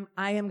 but I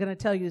am going to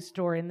tell you a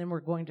story, and then we're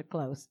going to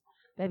close.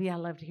 Baby, I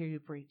love to hear you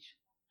preach.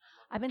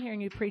 I've been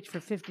hearing you preach for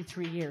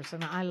 53 years,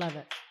 and I love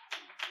it.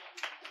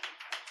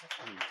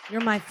 You're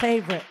my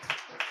favorite.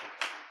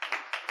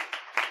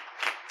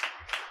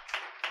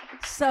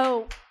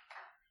 So,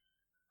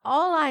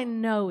 all I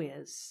know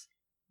is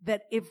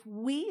that if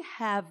we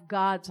have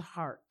God's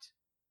heart,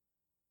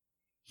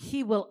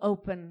 He will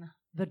open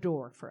the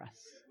door for us.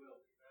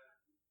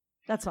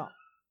 That's all.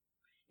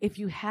 If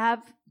you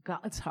have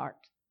God's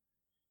heart.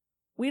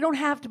 We don't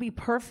have to be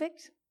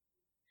perfect.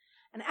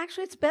 And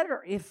actually, it's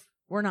better if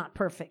we're not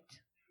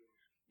perfect.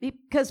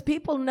 Because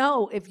people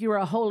know if you're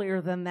a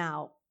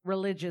holier-than-thou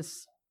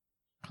religious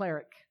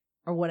cleric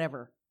or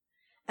whatever.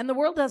 And the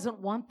world doesn't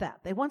want that.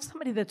 They want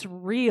somebody that's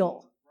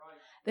real.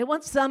 They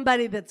want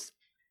somebody that's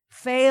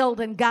failed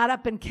and got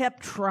up and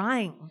kept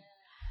trying.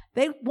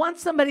 They want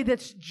somebody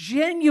that's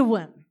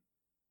genuine.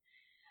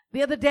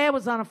 The other day I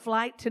was on a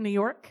flight to New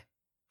York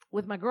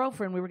with my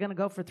girlfriend. We were going to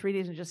go for 3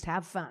 days and just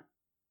have fun.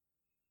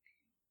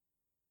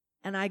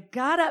 And I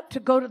got up to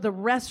go to the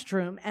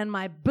restroom and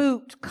my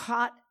boot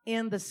caught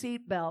in the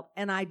seatbelt,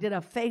 and I did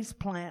a face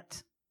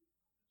plant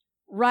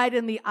right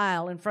in the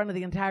aisle in front of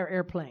the entire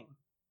airplane.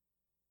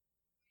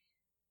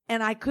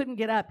 And I couldn't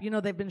get up. You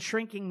know, they've been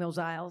shrinking those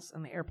aisles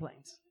in the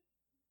airplanes.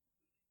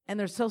 And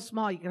they're so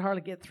small, you could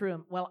hardly get through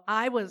them. Well,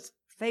 I was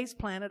face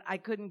planted. I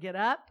couldn't get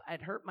up.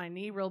 I'd hurt my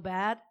knee real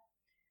bad.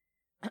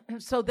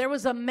 So there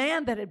was a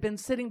man that had been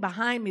sitting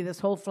behind me this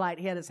whole flight.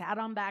 He had his hat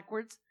on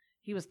backwards.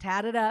 He was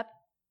tatted up.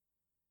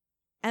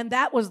 And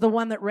that was the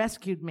one that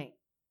rescued me.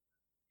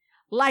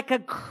 Like a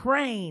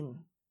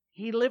crane,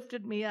 he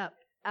lifted me up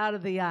out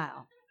of the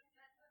aisle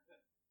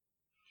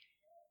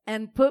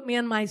and put me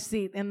in my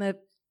seat. And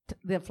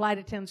the flight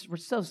attendants were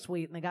so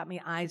sweet, and they got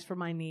me ice for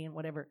my knee and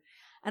whatever.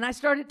 And I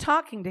started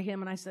talking to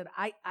him, and I said,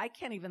 I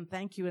can't even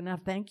thank you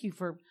enough. Thank you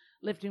for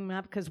lifting me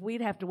up, because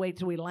we'd have to wait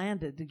till we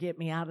landed to get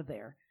me out of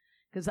there,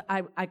 because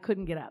I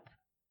couldn't get up.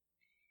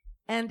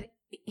 And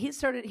he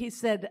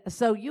said,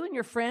 so you and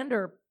your friend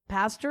are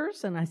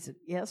pastors? And I said,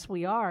 yes,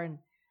 we are. And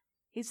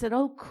he said,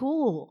 oh,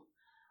 cool.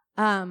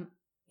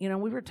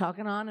 We were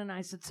talking on, and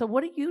I said, so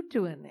what are you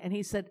doing? And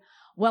he said,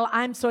 well,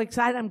 I'm so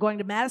excited. I'm going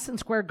to Madison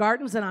Square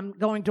Gardens, and I'm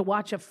going to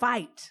watch a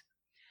fight.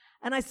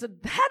 And I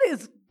said, that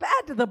is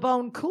bad to the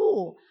bone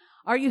cool.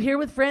 Are you here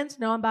with friends?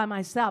 No, I'm by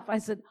myself. I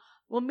said,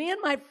 well, me and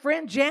my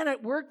friend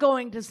Janet, we're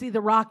going to see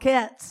the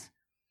Rockettes.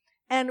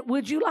 And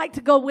would you like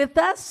to go with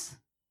us?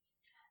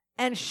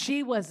 And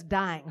she was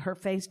dying. Her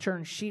face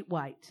turned sheet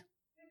white.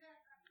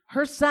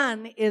 Her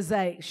son is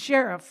a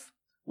sheriff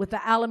with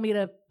the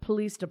Alameda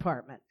Police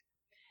Department.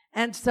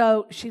 And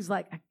so she's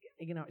like,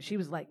 she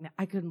was like,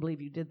 I couldn't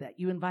believe you did that.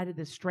 You invited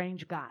this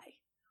strange guy.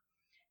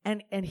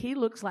 And he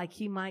looks like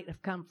he might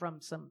have come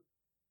from some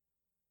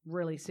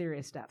really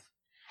serious stuff.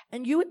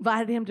 And you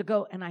invited him to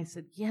go. And I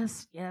said,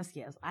 yes.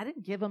 I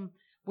didn't give him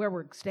where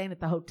we're staying at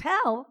the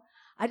hotel.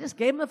 I just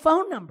gave him the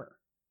phone number.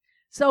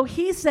 So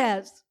he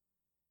says,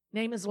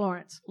 name is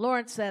Lawrence.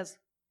 Lawrence says,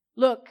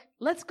 look,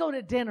 let's go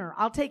to dinner.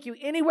 I'll take you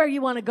anywhere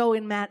you want to go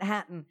in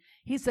Manhattan.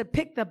 He said,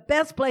 pick the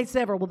best place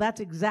ever. Well,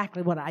 that's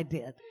exactly what I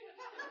did.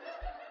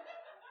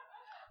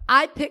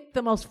 I picked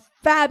the most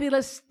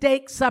fabulous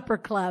steak supper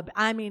club.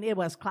 I mean, it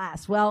was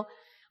class. Well,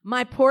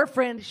 my poor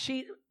friend,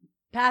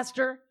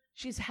 Pastor,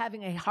 she's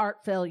having a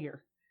heart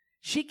failure.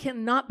 She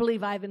cannot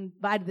believe I've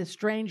invited this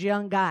strange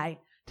young guy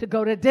to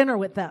go to dinner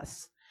with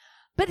us.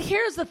 But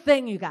here's the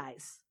thing, you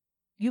guys,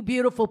 you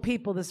beautiful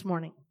people this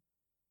morning.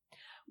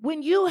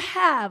 When you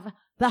have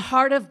the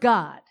heart of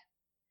God,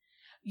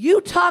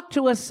 you talk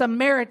to a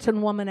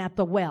Samaritan woman at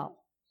the well.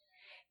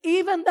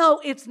 Even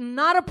though it's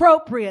not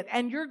appropriate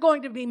and you're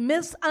going to be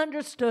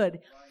misunderstood,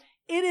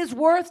 it is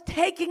worth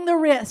taking the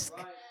risk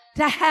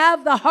to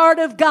have the heart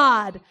of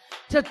God,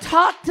 to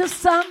talk to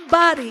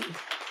somebody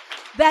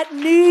that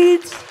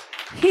needs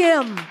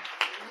Him,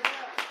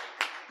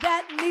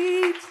 that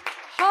needs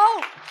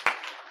hope.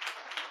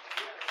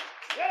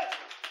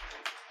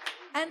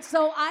 And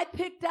so I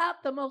picked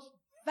out the most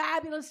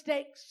fabulous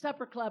steak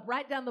supper club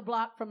right down the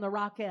block from the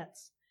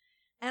Rockettes.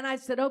 And I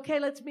said, okay,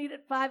 let's meet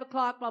at 5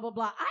 o'clock, blah, blah,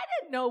 blah. I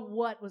didn't know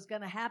what was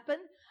going to happen,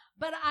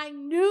 but I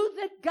knew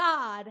that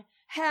God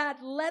had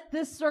let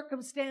this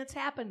circumstance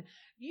happen.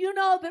 You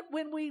know that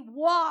when we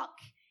walk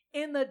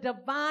in the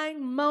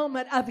divine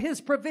moment of His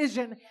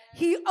provision,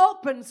 He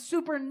opens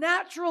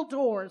supernatural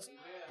doors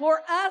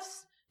for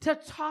us to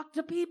talk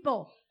to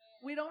people.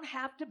 We don't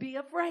have to be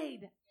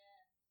afraid.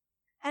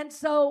 And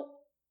so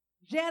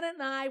Janet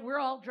and I, we're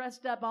all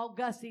dressed up, all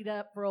gussied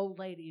up for old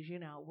ladies, you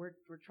know. We're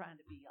trying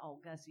to be all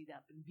gussied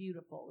up and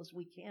beautiful as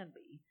we can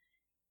be.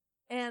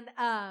 And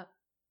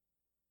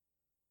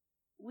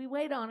we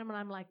wait on him, and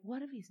I'm like,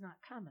 what if he's not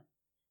coming?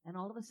 And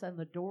all of a sudden,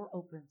 the door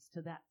opens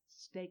to that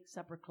steak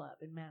supper club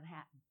in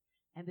Manhattan.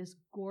 And this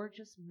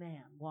gorgeous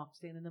man walks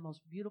in the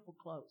most beautiful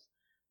clothes.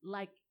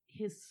 Like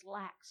his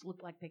slacks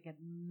looked like they could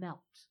melt.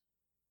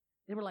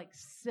 They were like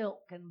silk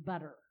and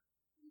butter.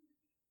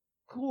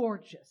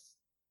 Gorgeous.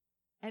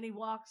 And he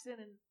walks in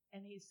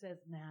and he says,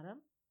 Madam,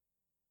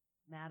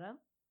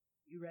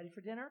 you ready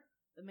for dinner?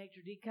 The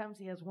maitre d' comes.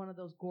 He has one of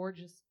those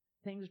gorgeous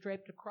things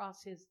draped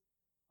across his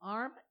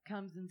arm,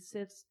 comes and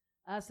sits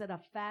us at a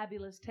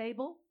fabulous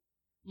table.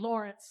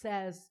 Lawrence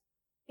says,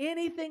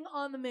 anything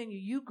on the menu,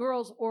 you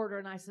girls order.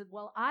 And I said,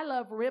 well, I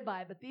love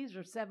ribeye, but these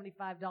are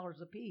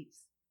 $75 a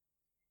piece.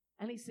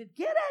 And he said,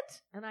 get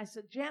it. And I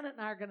said, Janet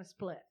and I are going to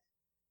split.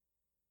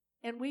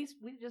 And we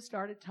just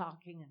started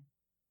talking, and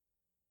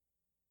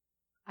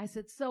I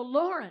said, so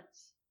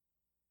Lawrence,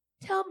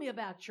 tell me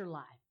about your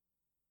life.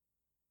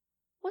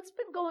 What's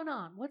been going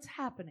on? What's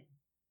happening?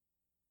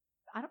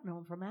 I don't know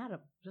him from Adam,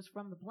 just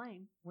from the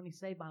plane when he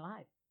saved my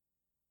life.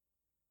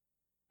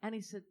 And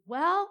he said,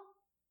 well,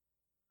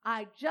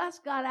 I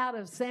just got out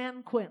of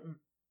San Quentin.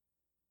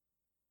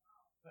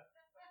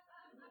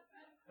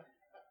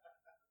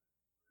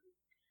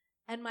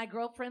 And my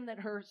girlfriend, that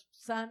her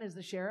son is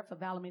the sheriff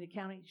of Alameda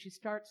County, she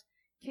starts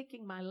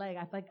kicking my leg.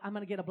 I think I'm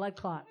going to get a blood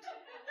clot.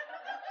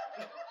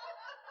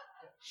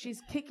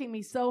 She's kicking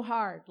me so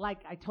hard, like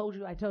I told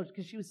you,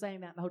 because she was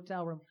saying that in the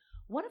hotel room.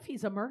 What if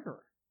he's a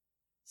murderer?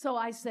 So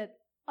I said,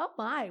 oh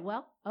my,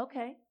 well,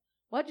 okay.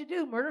 What'd you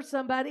do, murder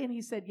somebody? And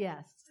he said,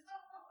 yes.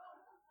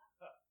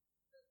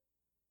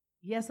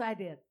 Yes, I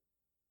did.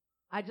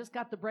 I just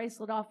got the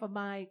bracelet off of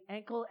my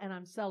ankle, and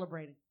I'm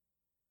celebrating.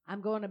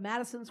 I'm going to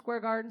Madison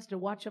Square Gardens to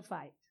watch a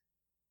fight.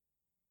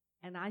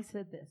 And I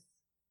said this,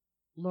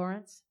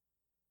 Lawrence,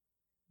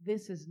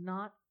 this is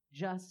not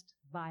just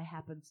by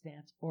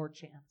happenstance or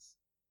chance.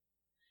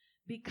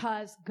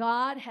 Because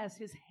God has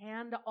his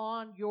hand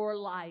on your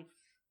life.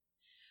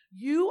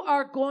 You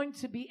are going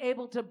to be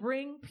able to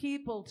bring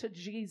people to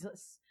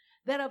Jesus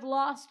that have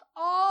lost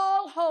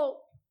all hope,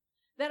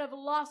 that have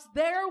lost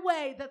their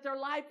way, that their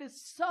life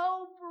is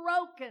so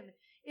broken,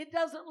 it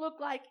doesn't look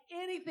like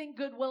anything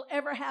good will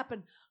ever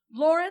happen.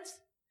 Lawrence,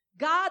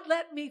 God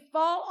let me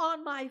fall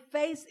on my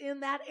face in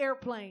that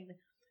airplane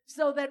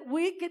so that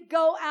we could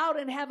go out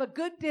and have a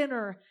good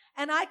dinner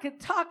and I could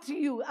talk to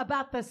you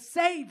about the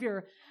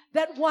Savior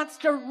that wants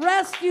to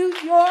rescue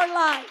your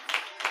life.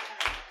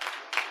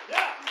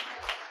 Yeah.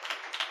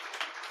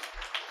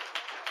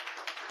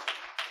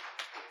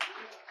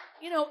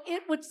 You know,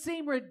 it would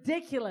seem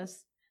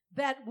ridiculous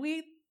that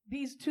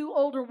these two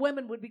older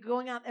women would be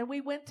going out, and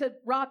we went to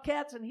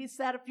Rockettes, and he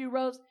sat a few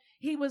rows.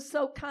 He was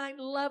so kind,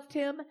 loved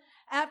him.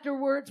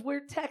 Afterwards,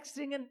 we're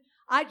texting, and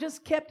I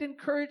just kept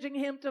encouraging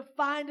him to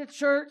find a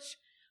church,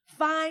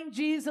 find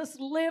Jesus,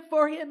 live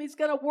for him. He's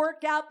going to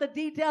work out the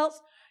details.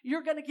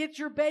 You're going to get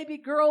your baby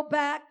girl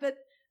back that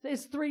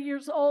is 3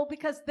 years old,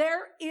 because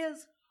there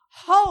is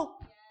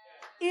hope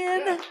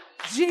in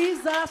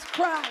Jesus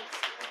Christ.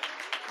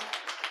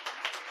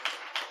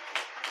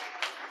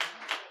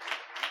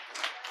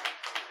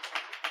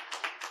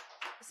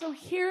 So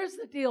here's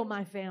the deal,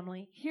 my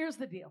family. Here's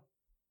the deal.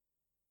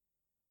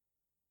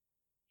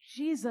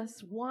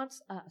 Jesus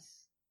wants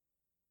us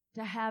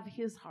to have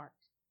his heart.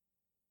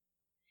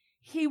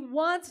 He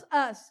wants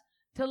us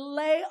to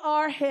lay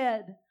our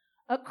head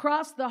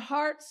across the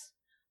hearts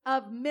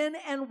of men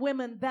and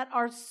women that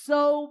are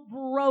so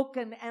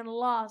broken and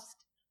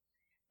lost.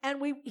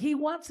 And he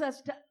wants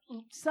us to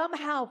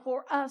somehow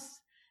for us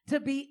to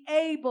be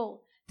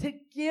able to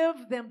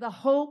give them the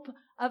hope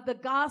of the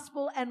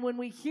gospel. And when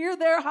we hear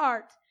their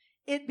heart,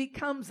 it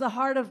becomes the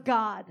heart of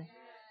God.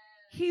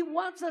 He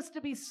wants us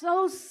to be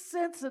so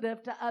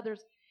sensitive to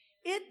others.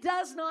 It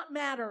does not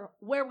matter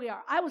where we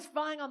are. I was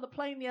flying on the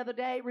plane the other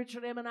day.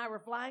 Richard M. and I were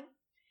flying.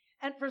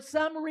 And for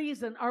some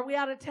reason, are we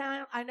out of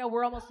time? I know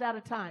we're almost out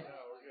of time.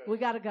 We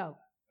got to go.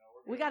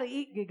 We got to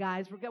eat, you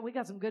guys. We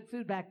got some good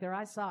food back there.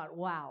 I saw it.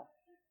 Wow.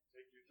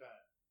 Take your time.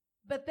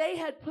 But they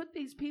had put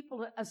these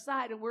people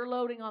aside, and we're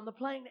loading on the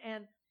plane.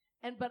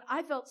 But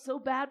I felt so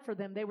bad for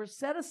them. They were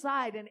set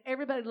aside, and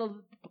everybody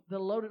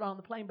loaded on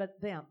the plane but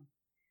them.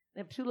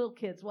 They have two little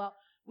kids. Well,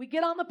 we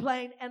get on the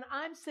plane, and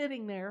I'm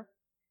sitting there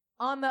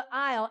on the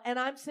aisle, and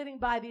I'm sitting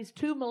by these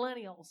two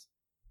millennials.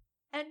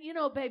 And you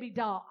know, baby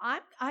doll,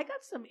 I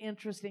got some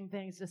interesting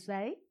things to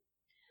say.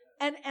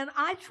 And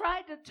I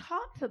tried to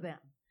talk to them.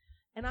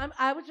 And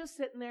I was just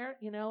sitting there,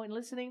 you know, and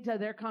listening to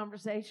their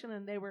conversation,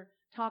 and they were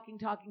talking.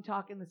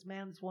 This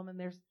man, this woman,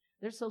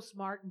 they're so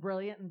smart and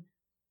brilliant.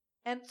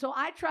 And so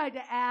I tried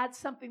to add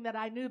something that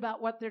I knew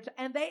about what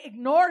and they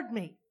ignored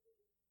me.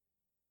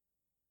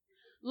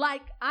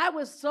 Like I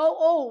was so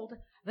old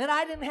that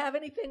I didn't have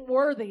anything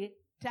worthy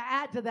to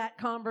add to that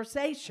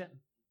conversation.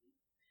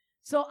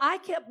 So I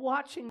kept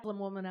watching the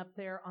woman up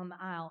there on the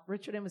aisle.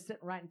 Richard M. was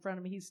sitting right in front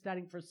of me. He's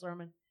studying for a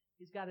sermon.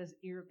 He's got his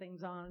ear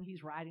things on, and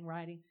he's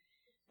writing.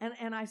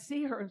 And I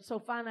see her, and so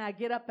finally I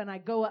get up and I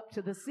go up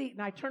to the seat,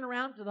 and I turn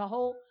around to the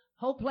whole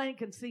plane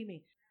can see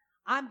me.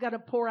 I'm going to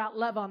pour out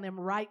love on them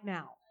right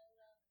now.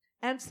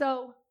 And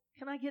so,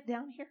 can I get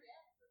down here?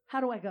 How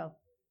do I go?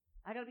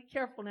 I got to be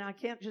careful now. I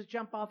can't just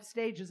jump off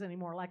stages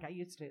anymore like I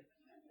used to.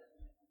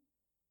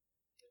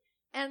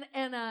 And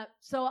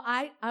so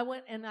I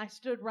went and I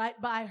stood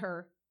right by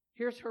her.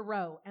 Here's her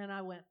row. And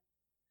I went,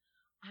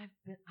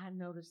 I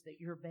noticed that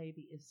your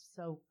baby is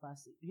so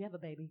fussy. Do you have a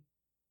baby?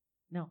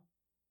 No.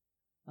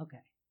 Okay.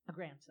 A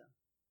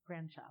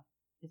grandchild.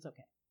 It's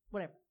okay.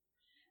 Whatever.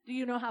 Do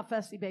you know how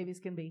fussy babies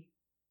can be?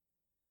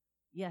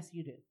 Yes,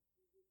 you do.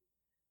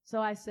 So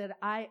I said,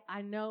 I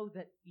know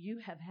that you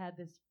have had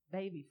this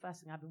baby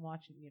fussing. I've been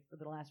watching you for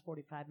the last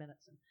 45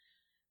 minutes.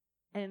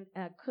 And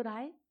could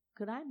I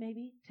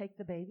maybe take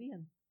the baby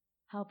and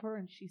help her?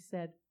 And she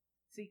said,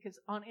 see, because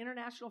on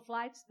international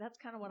flights, that's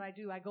kind of what I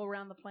do. I go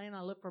around the plane.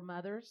 I look for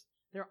mothers.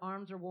 Their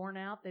arms are worn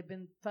out. They've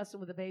been fussing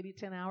with the baby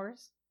 10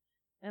 hours.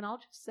 And I'll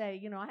just say,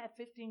 you know, I have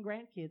 15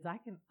 grandkids.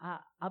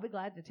 I'll be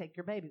glad to take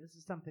your baby. This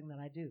is something that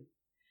I do.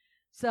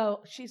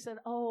 So she said,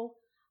 oh,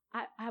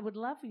 I would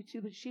love you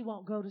to, but she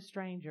won't go to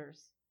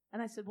strangers.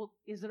 And I said, well,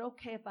 is it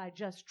okay if I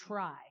just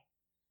try?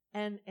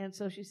 And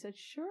so she said,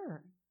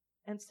 sure.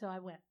 And so I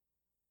went,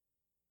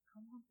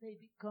 come on,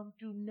 baby, come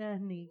to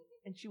Nanny.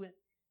 And she went,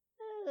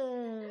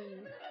 oh.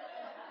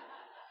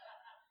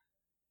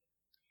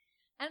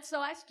 And so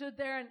I stood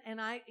there and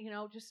I, you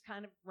know, just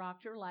kind of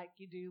rocked her like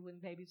you do when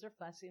babies are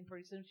fussy, and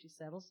pretty soon she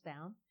settles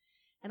down.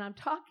 And I'm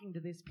talking to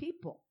these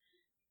people.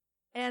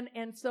 And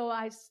so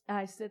I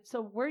said,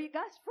 so where are you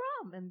guys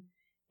from?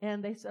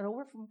 And they said, oh,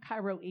 we're from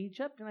Cairo,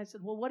 Egypt. And I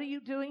said, well, what are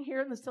you doing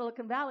here in the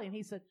Silicon Valley? And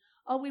he said,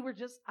 oh,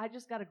 I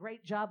just got a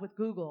great job with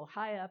Google,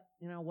 high up,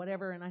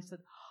 whatever. And I said,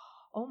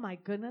 oh my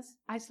goodness.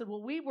 I said,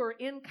 well, we were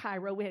in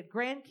Cairo. We had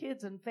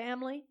grandkids and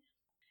family.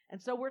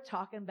 And so we're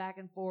talking back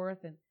and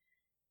forth.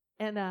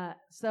 And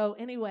so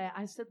anyway,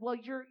 I said, well,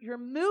 you're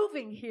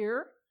moving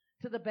here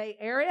to the Bay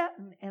Area.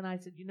 And I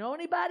said, you know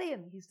anybody?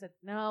 And he said,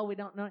 no, we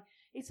don't know.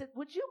 He said,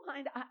 would you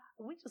mind?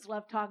 We just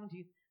love talking to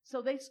you.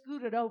 So they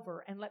scooted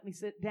over and let me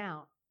sit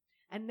down.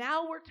 And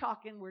now we're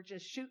talking. We're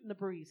just shooting the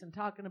breeze and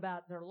talking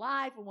about their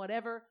life and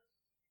whatever.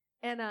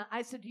 And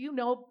I said, do you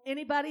know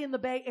anybody in the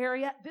Bay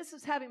Area? This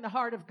is having the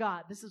heart of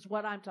God. This is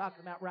what I'm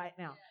talking about right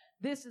now.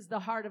 This is the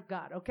heart of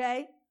God,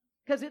 okay?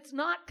 Because it's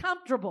not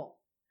comfortable.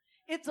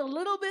 It's a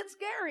little bit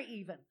scary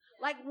even.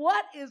 Like,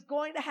 what is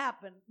going to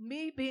happen?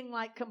 Me being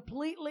like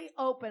completely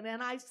open.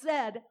 And I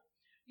said,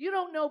 you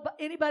don't know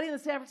anybody in the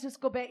San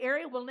Francisco Bay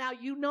Area? Well, now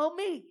you know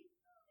me.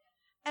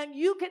 And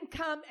you can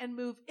come and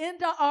move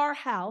into our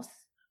house.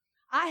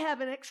 I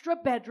have an extra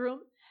bedroom.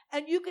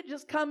 And you could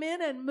just come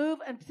in and move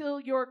until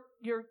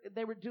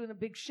they were doing a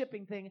big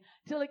shipping thing,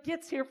 till it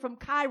gets here from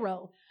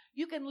Cairo.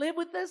 You can live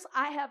with us.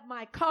 I have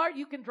my car.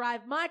 You can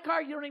drive my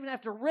car. You don't even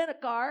have to rent a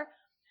car.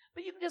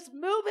 But you can just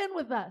move in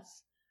with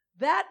us.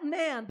 That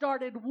man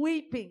started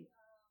weeping.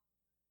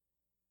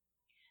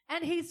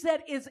 And he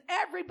said, is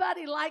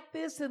everybody like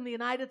this in the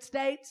United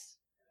States?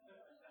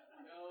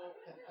 No.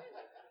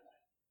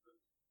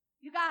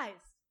 You guys.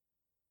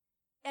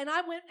 And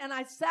I went and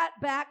I sat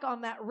back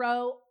on that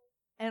row.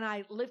 And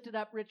I lifted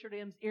up Richard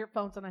M's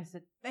earphones and I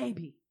said,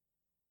 baby,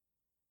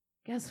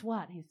 guess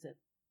what? He said,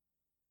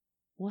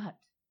 what?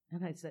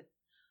 And I said,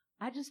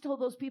 I just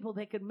told those people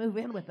they could move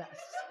in with us.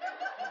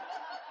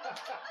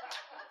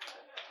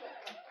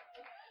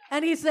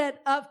 And he said,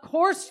 of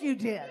course you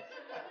did.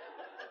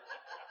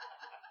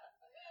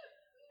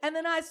 And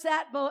then I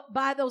sat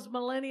by those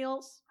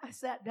millennials. I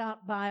sat down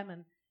by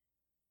them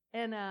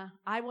and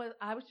I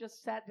was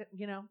just sat,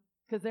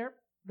 because they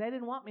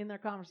didn't want me in their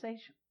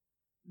conversation.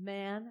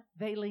 Man,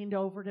 they leaned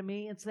over to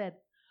me and said,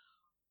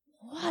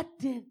 what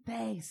did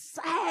they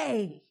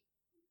say?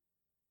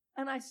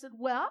 And I said,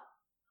 well,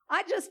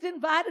 I just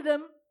invited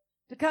him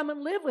to come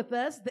and live with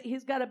us.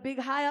 He's got a big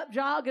high-up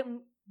job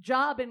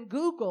in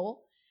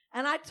Google,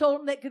 and I told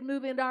him they could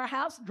move into our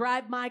house and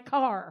drive my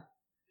car.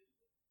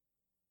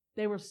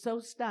 They were so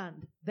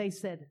stunned. They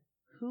said,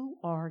 who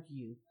are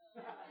you?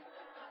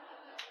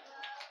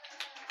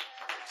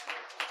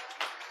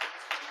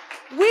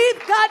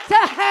 We've got to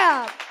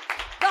have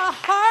the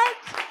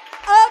heart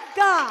of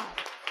God.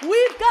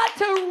 We've got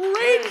to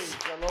reach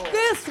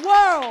this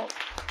world.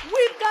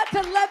 We've got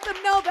to let them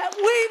know that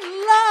we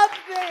love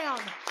them.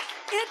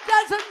 It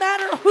doesn't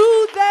matter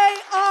who they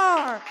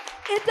are.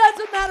 It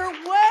doesn't matter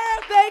where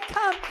they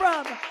come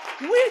from.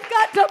 We've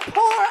got to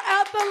pour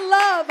out the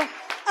love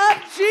of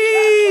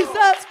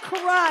Jesus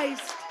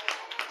Christ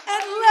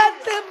and let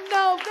them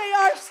know they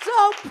are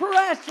so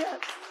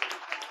precious.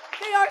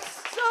 They are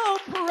so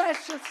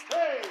precious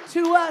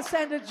to us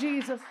and to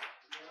Jesus.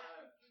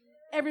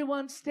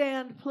 Everyone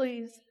stand,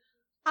 please.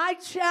 I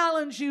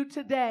challenge you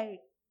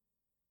today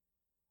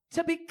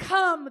to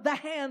become the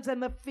hands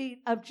and the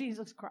feet of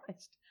Jesus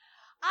Christ.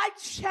 I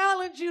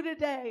challenge you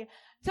today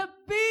to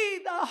be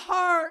the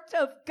heart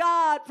of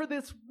God for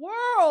this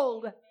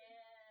world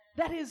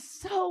that is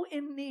so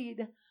in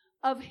need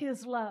of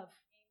His love.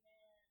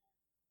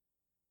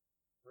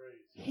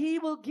 He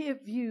will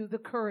give you the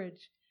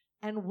courage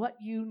and what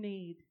you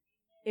need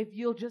if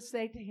you'll just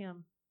say to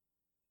Him,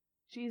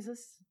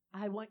 Jesus,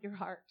 I want your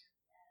heart.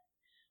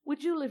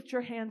 Would you lift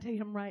your hand to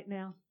Him right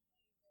now?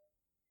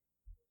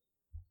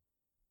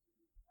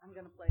 I'm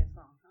going to play a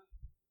song, huh?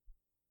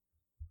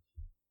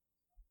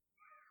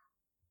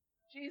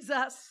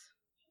 Jesus,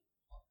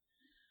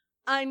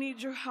 I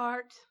need your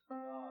heart.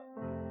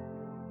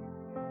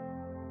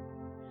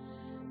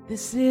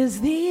 This is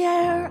the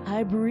air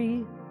I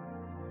breathe.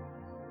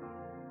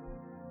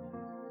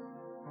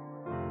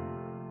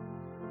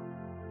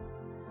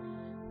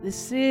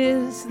 This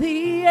is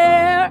the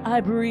air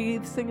I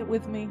breathe. Sing it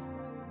with me.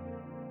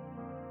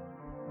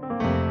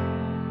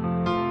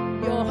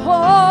 Your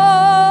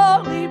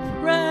holy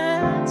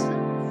presence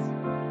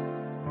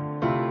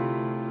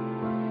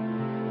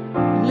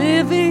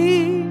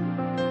living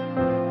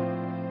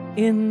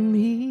in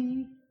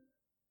me.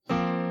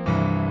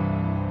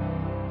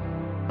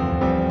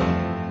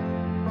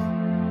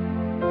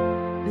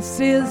 This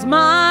is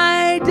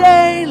my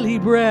daily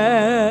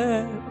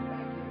bread.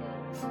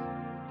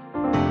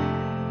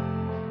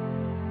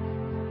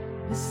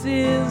 This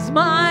is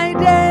my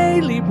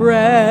daily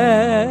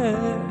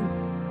bread.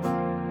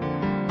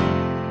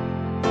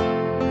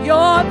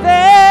 Your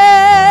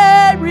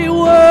very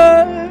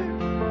word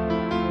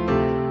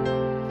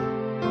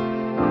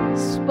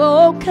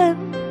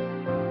spoken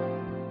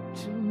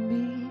to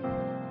me.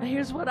 Now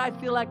here's what I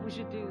feel like we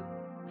should do.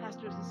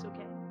 Pastor, is this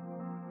okay?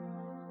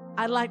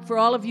 I'd like for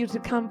all of you to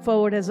come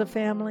forward as a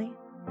family.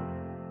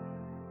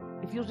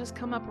 If you'll just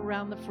come up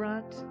around the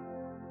front.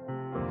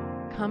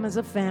 Come as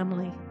a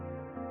family.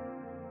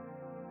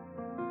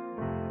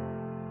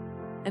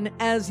 And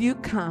as you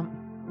come,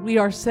 we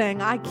are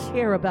saying, I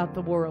care about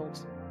the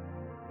world.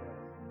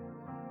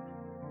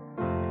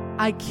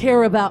 I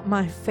care about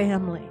my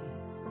family.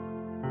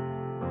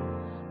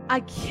 I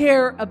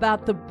care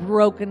about the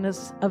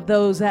brokenness of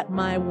those at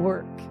my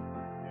work.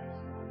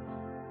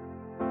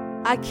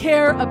 I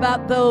care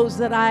about those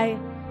that I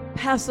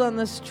pass on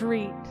the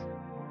street.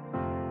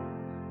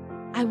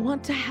 I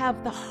want to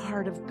have the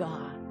heart of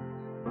God.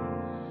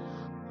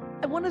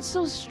 I want it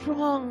so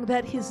strong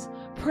that His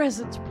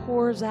presence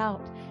pours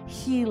out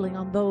healing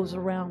on those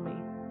around me.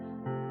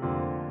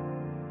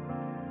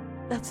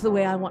 That's the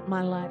way I want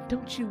my life.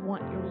 Don't you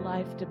want your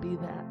life to be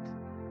that?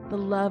 The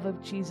love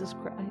of Jesus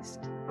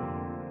Christ.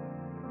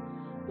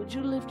 Would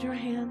you lift your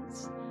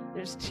hands?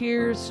 There's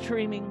tears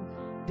streaming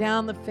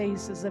down the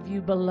faces of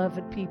you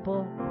beloved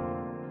people.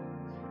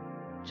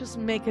 Just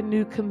make a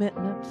new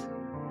commitment.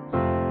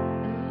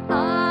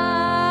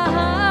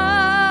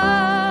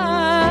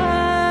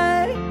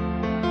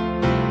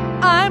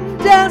 I'm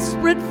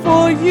desperate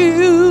for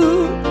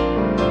you.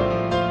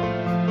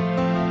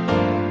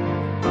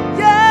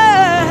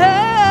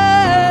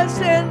 Yes,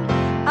 and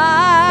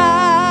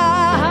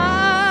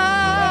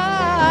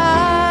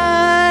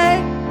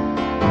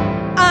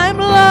I'm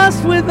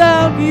lost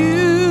without you.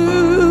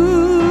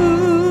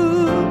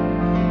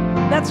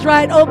 That's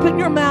right. Open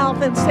your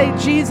mouth and say,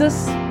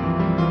 Jesus,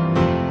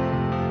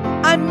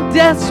 I'm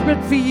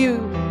desperate for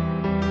you.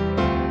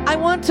 I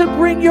want to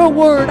bring your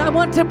word. I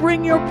want to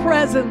bring your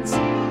presence.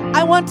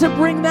 I want to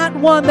bring that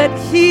one that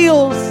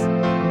heals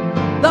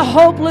the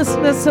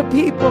hopelessness of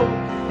people.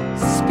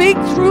 Speak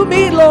through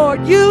me,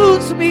 Lord.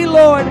 Use me,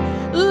 Lord.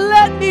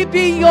 Let me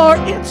be your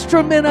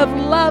instrument of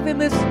love in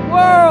this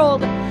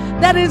world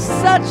that is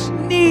such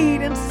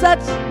need and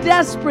such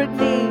desperate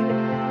need.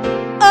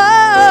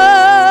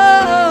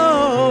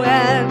 Oh,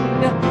 and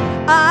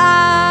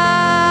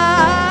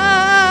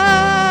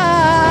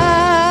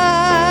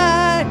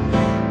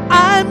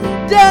I'm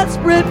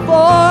desperate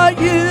for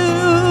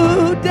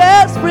you,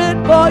 desperate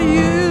for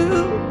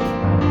you.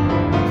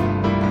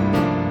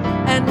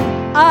 And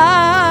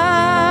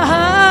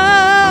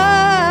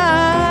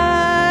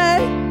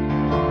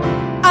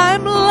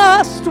I'm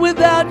lost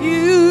without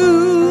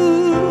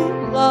you,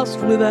 lost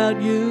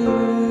without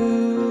you.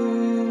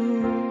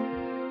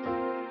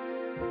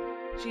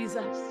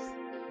 Jesus.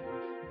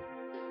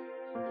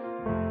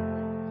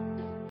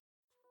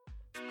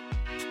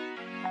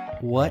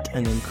 What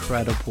an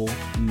incredible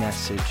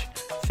message.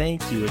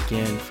 Thank you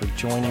again for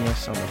joining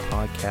us on the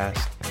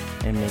podcast,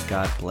 and may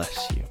God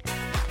bless you.